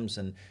diagrams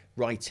and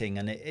writing,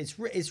 and it's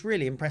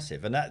really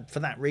impressive. And that, for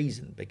that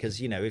reason,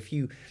 because if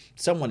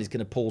someone is going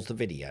to pause the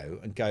video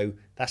and go,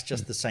 that's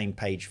just the same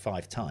page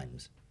 5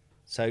 times.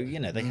 So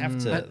they have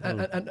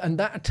to, and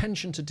that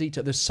attention to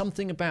detail. There's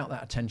something about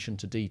that attention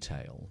to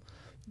detail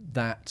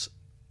that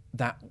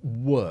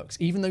works,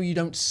 even though you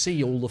don't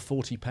see all the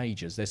 40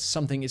 pages. There's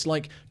something. It's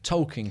like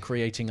Tolkien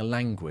creating a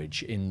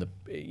language in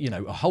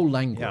a whole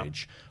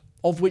language. Yeah.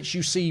 Of which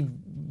you see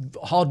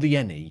hardly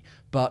any,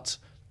 but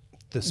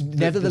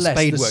nevertheless,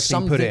 the there's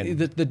something, put in.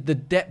 The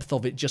depth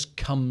of it just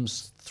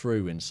comes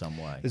through in some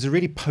way. There's a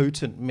really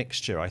potent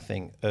mixture, I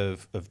think,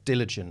 of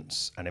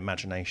diligence and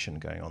imagination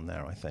going on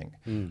there, I think.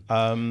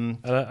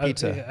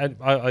 Peter?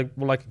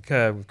 I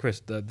concur with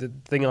Chris.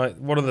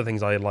 One of the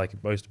things I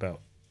like most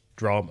about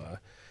drama,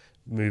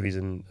 movies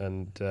and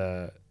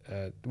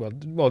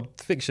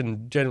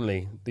fiction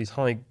generally, these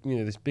high,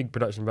 this big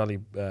production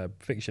value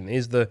fiction,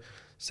 is the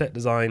set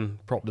design,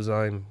 prop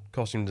design,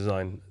 costume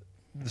design.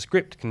 The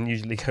script can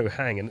usually go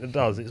hang, and it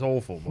does. It's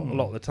awful a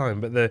lot of the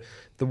time. But the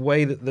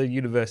way that the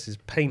universe is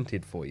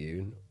painted for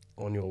you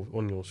on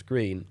your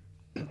screen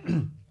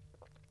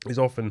is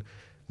often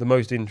the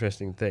most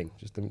interesting thing.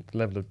 Just the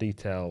level of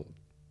detail,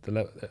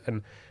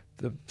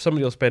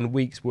 somebody will spend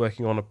weeks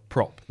working on a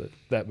prop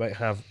that might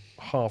have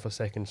half a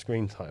second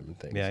screen time and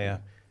things. Yeah.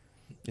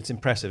 It's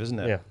impressive, isn't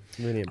it? Yeah,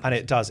 really impressive. And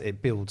it does.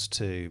 It builds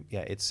to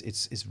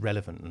it's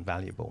relevant and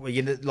valuable. Well,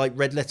 you know, like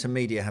Red Letter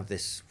Media have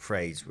this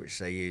phrase which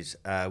they use,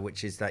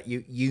 which is that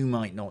you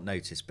might not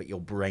notice, but your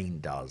brain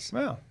does.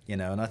 Well, You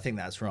know, and I think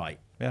that's right.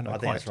 Yeah, no, I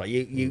think quite. that's right.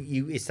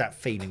 You it's that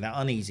feeling, that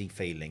uneasy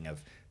feeling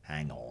of,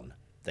 hang on,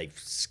 they've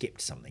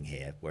skipped something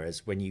here.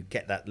 Whereas when you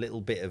get that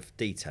little bit of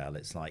detail,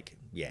 it's like,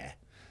 Yeah.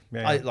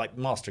 I like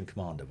Master and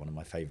Commander, one of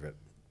my favourite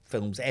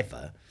films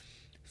ever,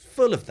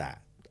 full of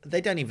that. They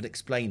don't even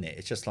explain it.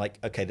 It's just like,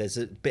 okay, there's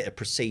a bit of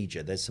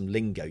procedure, there's some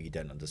lingo you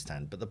don't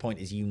understand, but the point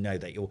is, you know,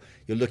 that you're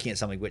looking at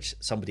something which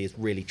somebody has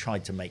really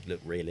tried to make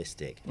look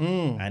realistic,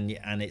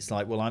 and it's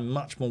like, well, I'm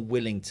much more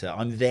willing to.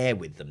 I'm there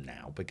with them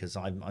now because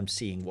I'm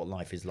seeing what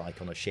life is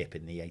like on a ship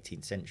in the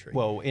 18th century.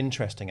 Well,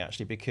 interesting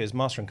actually, because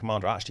Master and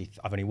Commander, I've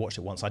only watched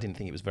it once. I didn't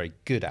think it was very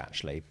good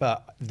actually,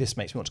 but this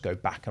makes me want to go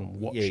back and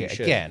watch Yeah, you it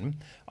should. again.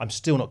 I'm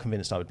still not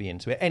convinced I would be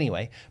into it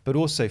anyway. But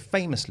also,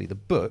 famously, the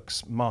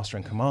books Master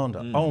and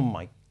Commander. Oh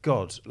my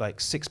God,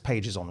 like 6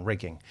 pages on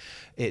rigging.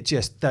 It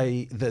just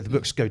the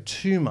books go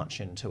too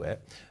much into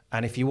it.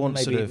 And if you want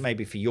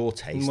maybe for your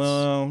tastes,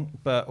 well,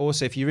 but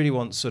also if you really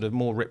want sort of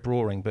more rip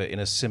roaring, but in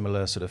a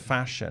similar sort of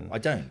fashion, I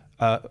don't.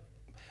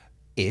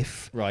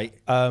 Right.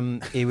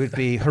 it would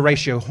be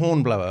Horatio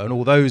Hornblower and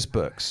all those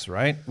books,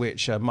 right?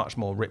 Which are much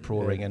more rip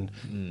roaring and,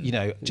 you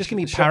know, just give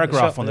me a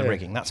paragraph on the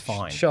rigging. That's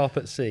fine. Sharp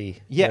at sea.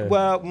 Yeah,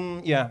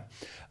 well, yeah.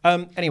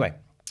 Anyway,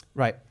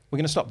 right, we're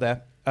going to stop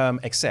there.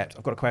 Except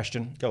I've got a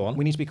question. Go on.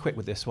 We need to be quick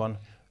with this one.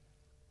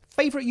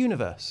 Favorite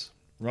universe?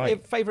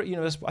 Right. Favorite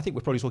universe? I think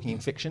we're probably talking in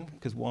fiction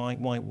because why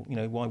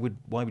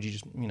would you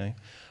just, you know?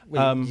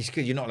 Well,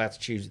 you're not allowed to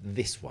choose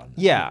this one.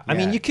 Yeah, I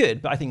mean, you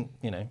could, but I think,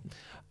 you know,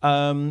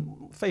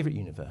 favorite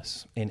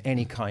universe in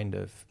any kind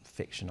of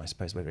fiction, I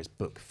suppose, whether it's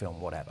book,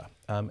 film, whatever.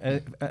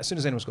 As soon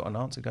as anyone's got an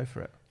answer, go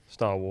for it.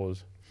 Star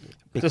Wars.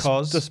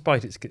 Because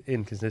despite its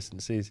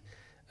inconsistencies,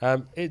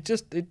 it's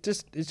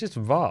just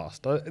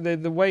vast.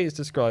 The way it's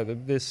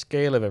described, the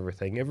scale of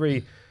everything.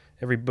 Every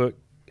book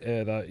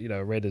that I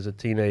read as a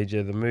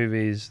teenager, the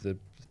movies, the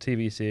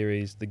TV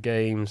series, the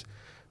games,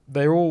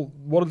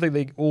 one thing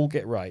they all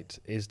get right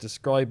is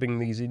describing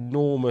these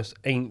enormous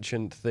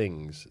ancient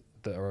things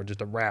that are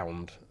just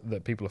around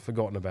that people have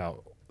forgotten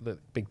about, the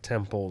big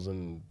temples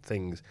and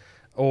things,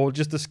 or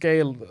just the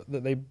scale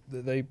that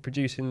they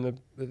produce in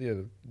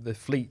the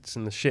fleets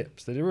and the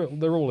ships.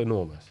 They're all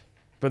enormous,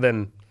 but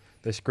then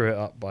they screw it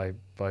up by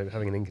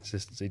having an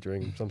inconsistency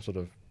during some sort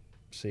of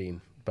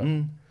scene. But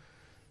and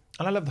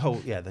I love the whole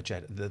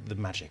the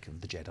magic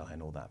of the Jedi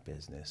and all that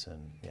business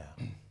and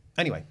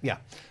Anyway, let's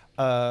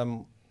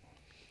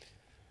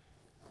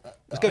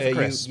go for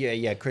Chris.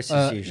 Chris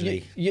is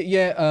usually.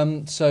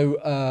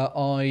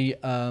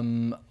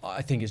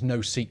 I think it's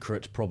no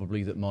secret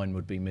probably that mine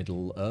would be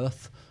Middle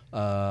Earth.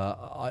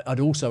 I'd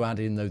also add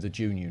in though the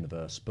Dune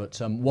universe, but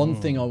one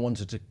thing I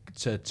wanted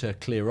to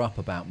clear up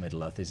about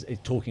Middle Earth is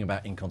talking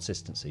about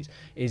inconsistencies.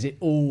 Is it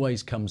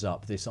always comes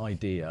up this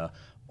idea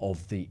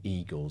of the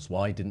eagles?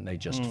 Why didn't they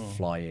just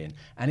fly in?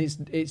 And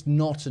it's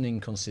not an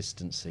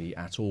inconsistency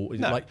at all.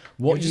 No. Like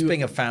You're just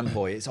being a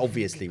fanboy. It's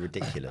obviously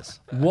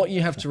ridiculous. what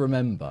you have to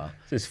remember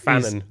This is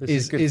fanon. This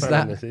is good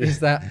fanon. is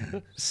that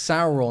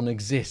Sauron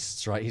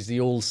exists, right? He's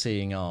the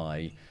all-seeing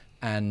eye,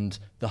 and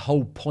the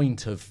whole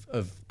point of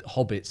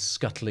hobbits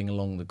scuttling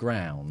along the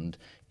ground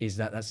is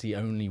that's the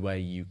only way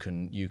you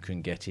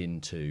can get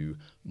into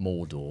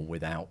Mordor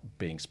without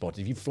being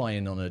spotted. If you fly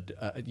in on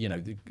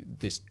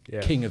this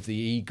king of the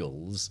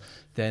eagles,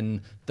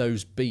 then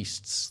those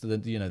beasts, the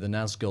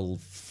Nazgul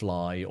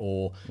fly,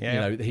 or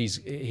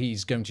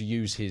he's going to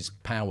use his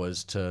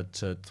powers to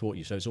thwart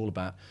you. So it's all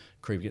about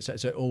creepy. So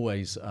it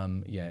always,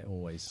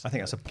 always. I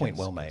think that's a point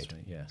well made.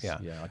 Yes, Yeah.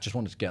 I just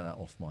wanted to get that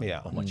off my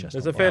chest.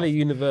 There's a fairly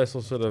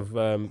universal sort of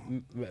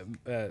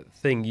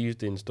thing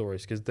used in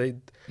stories because they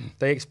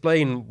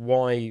explain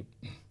why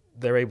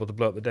they're able to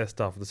blow up the Death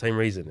Star for the same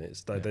reason.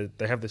 It's they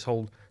have this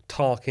whole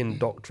Tarkin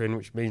doctrine,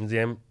 which means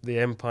the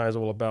Empire is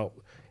all about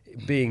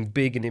being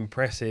big and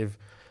impressive,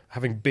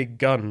 having big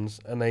guns,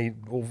 and they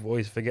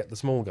always forget the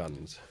small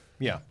guns.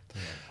 Yeah.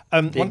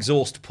 The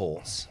exhaust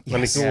ports.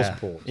 And exhaust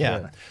ports.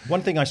 Yeah.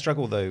 One thing I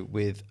struggle though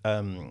with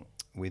Tolkien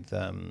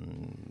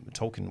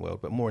world,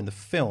 but more in the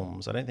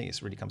films, I don't think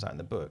it really comes out in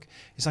the book,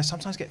 is I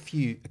sometimes get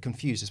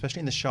confused, especially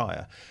in the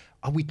Shire.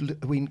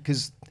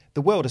 Because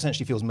the world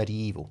essentially feels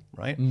medieval,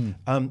 right? And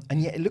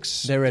yet it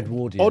looks... They're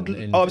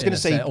Edwardian. I was going to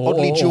say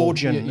oddly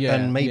Georgian,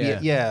 and maybe...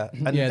 there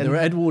are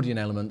Edwardian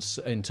elements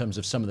in terms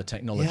of some of the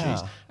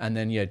technologies, and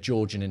then,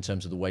 Georgian in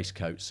terms of the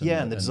waistcoats.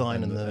 And the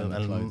design and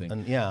the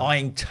clothing.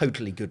 I'm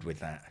totally good with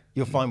that.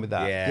 You're fine with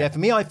that? Yeah. For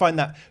me, I find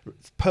that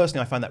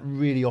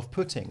really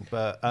off-putting,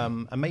 but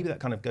and maybe that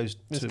kind of goes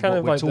to kind what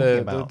of we're like talking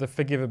about. the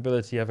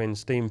forgivability of in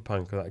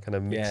steampunk, or that kind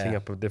of mixing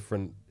up of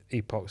different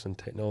epochs and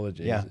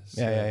technologies.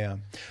 The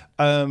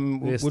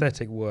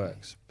aesthetic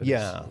works. But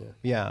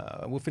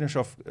We'll finish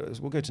off.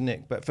 We'll go to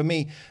Nick. But for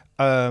me,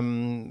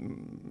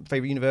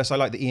 favorite universe, I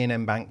like the Ian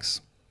M.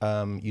 Banks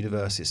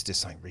universe. It's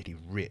just something really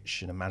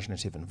rich and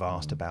imaginative and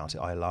vast about it.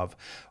 I love.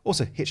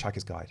 Also,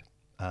 Hitchhiker's Guide.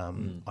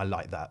 I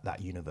like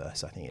that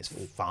universe. I think it's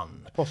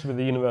fun. Possibly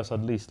the universe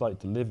I'd least like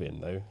to live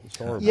in, though. It's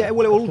horrible. Yeah,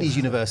 well, all these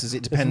universes,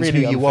 it depends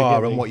really who you are and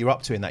unforgiving. what you're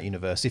up to in that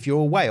universe. If you're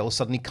a whale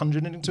suddenly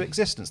conjured it into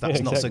existence, that's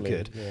Yeah, not so exactly,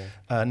 good.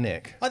 yeah.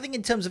 Nick? I think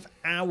in terms of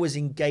hours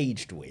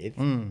engaged with,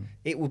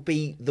 it would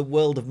be the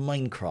world of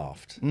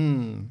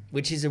Minecraft,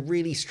 which is a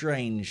really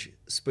strange,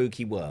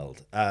 spooky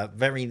world,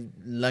 very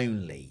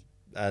lonely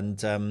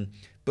and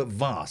but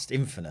vast,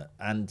 infinite,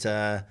 and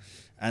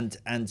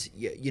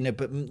you know,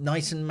 but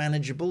nice and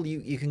manageable.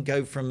 You can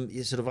go from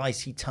sort of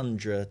icy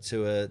tundra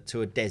to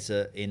a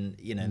desert in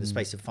the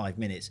space of 5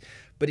 minutes,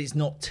 but it's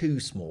not too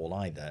small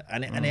either,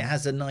 and it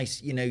has a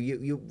nice,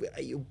 you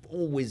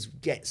always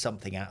get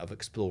something out of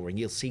exploring.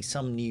 You'll see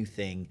some new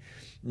thing.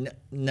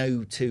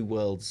 No two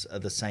worlds are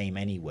the same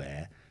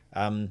anywhere.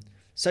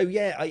 So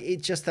yeah,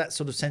 it's just that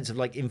sort of sense of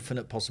like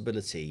infinite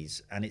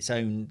possibilities and its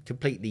own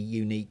completely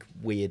unique,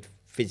 weird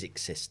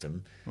physics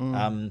system.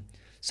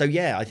 So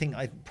yeah, I think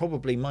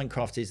probably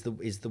Minecraft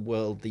is the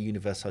world, the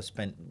universe I've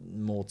spent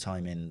more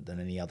time in than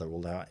any other.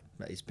 Although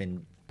it's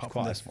been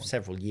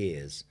several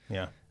years,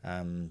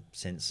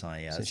 since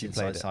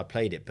I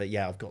played it. But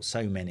yeah, I've got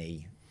so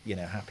many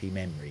happy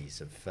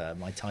memories of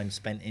my time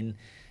spent in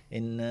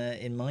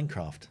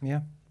Minecraft.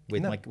 Yeah,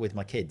 with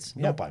my kids,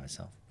 not by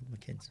myself, with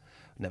my kids.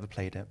 Never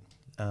played it,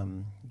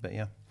 but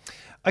yeah.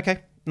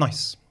 Okay,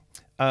 nice.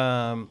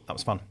 That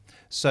was fun.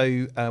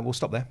 So we'll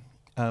stop there.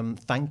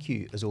 Thank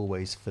you, as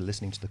always, for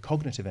listening to the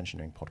Cognitive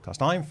Engineering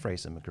Podcast. I'm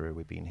Fraser McGrew.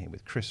 We've been here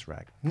with Chris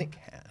Ragg, Nick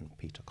Hare, and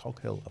Peter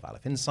Coghill of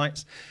Aleph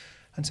Insights.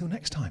 Until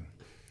next time,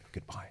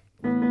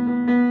 goodbye.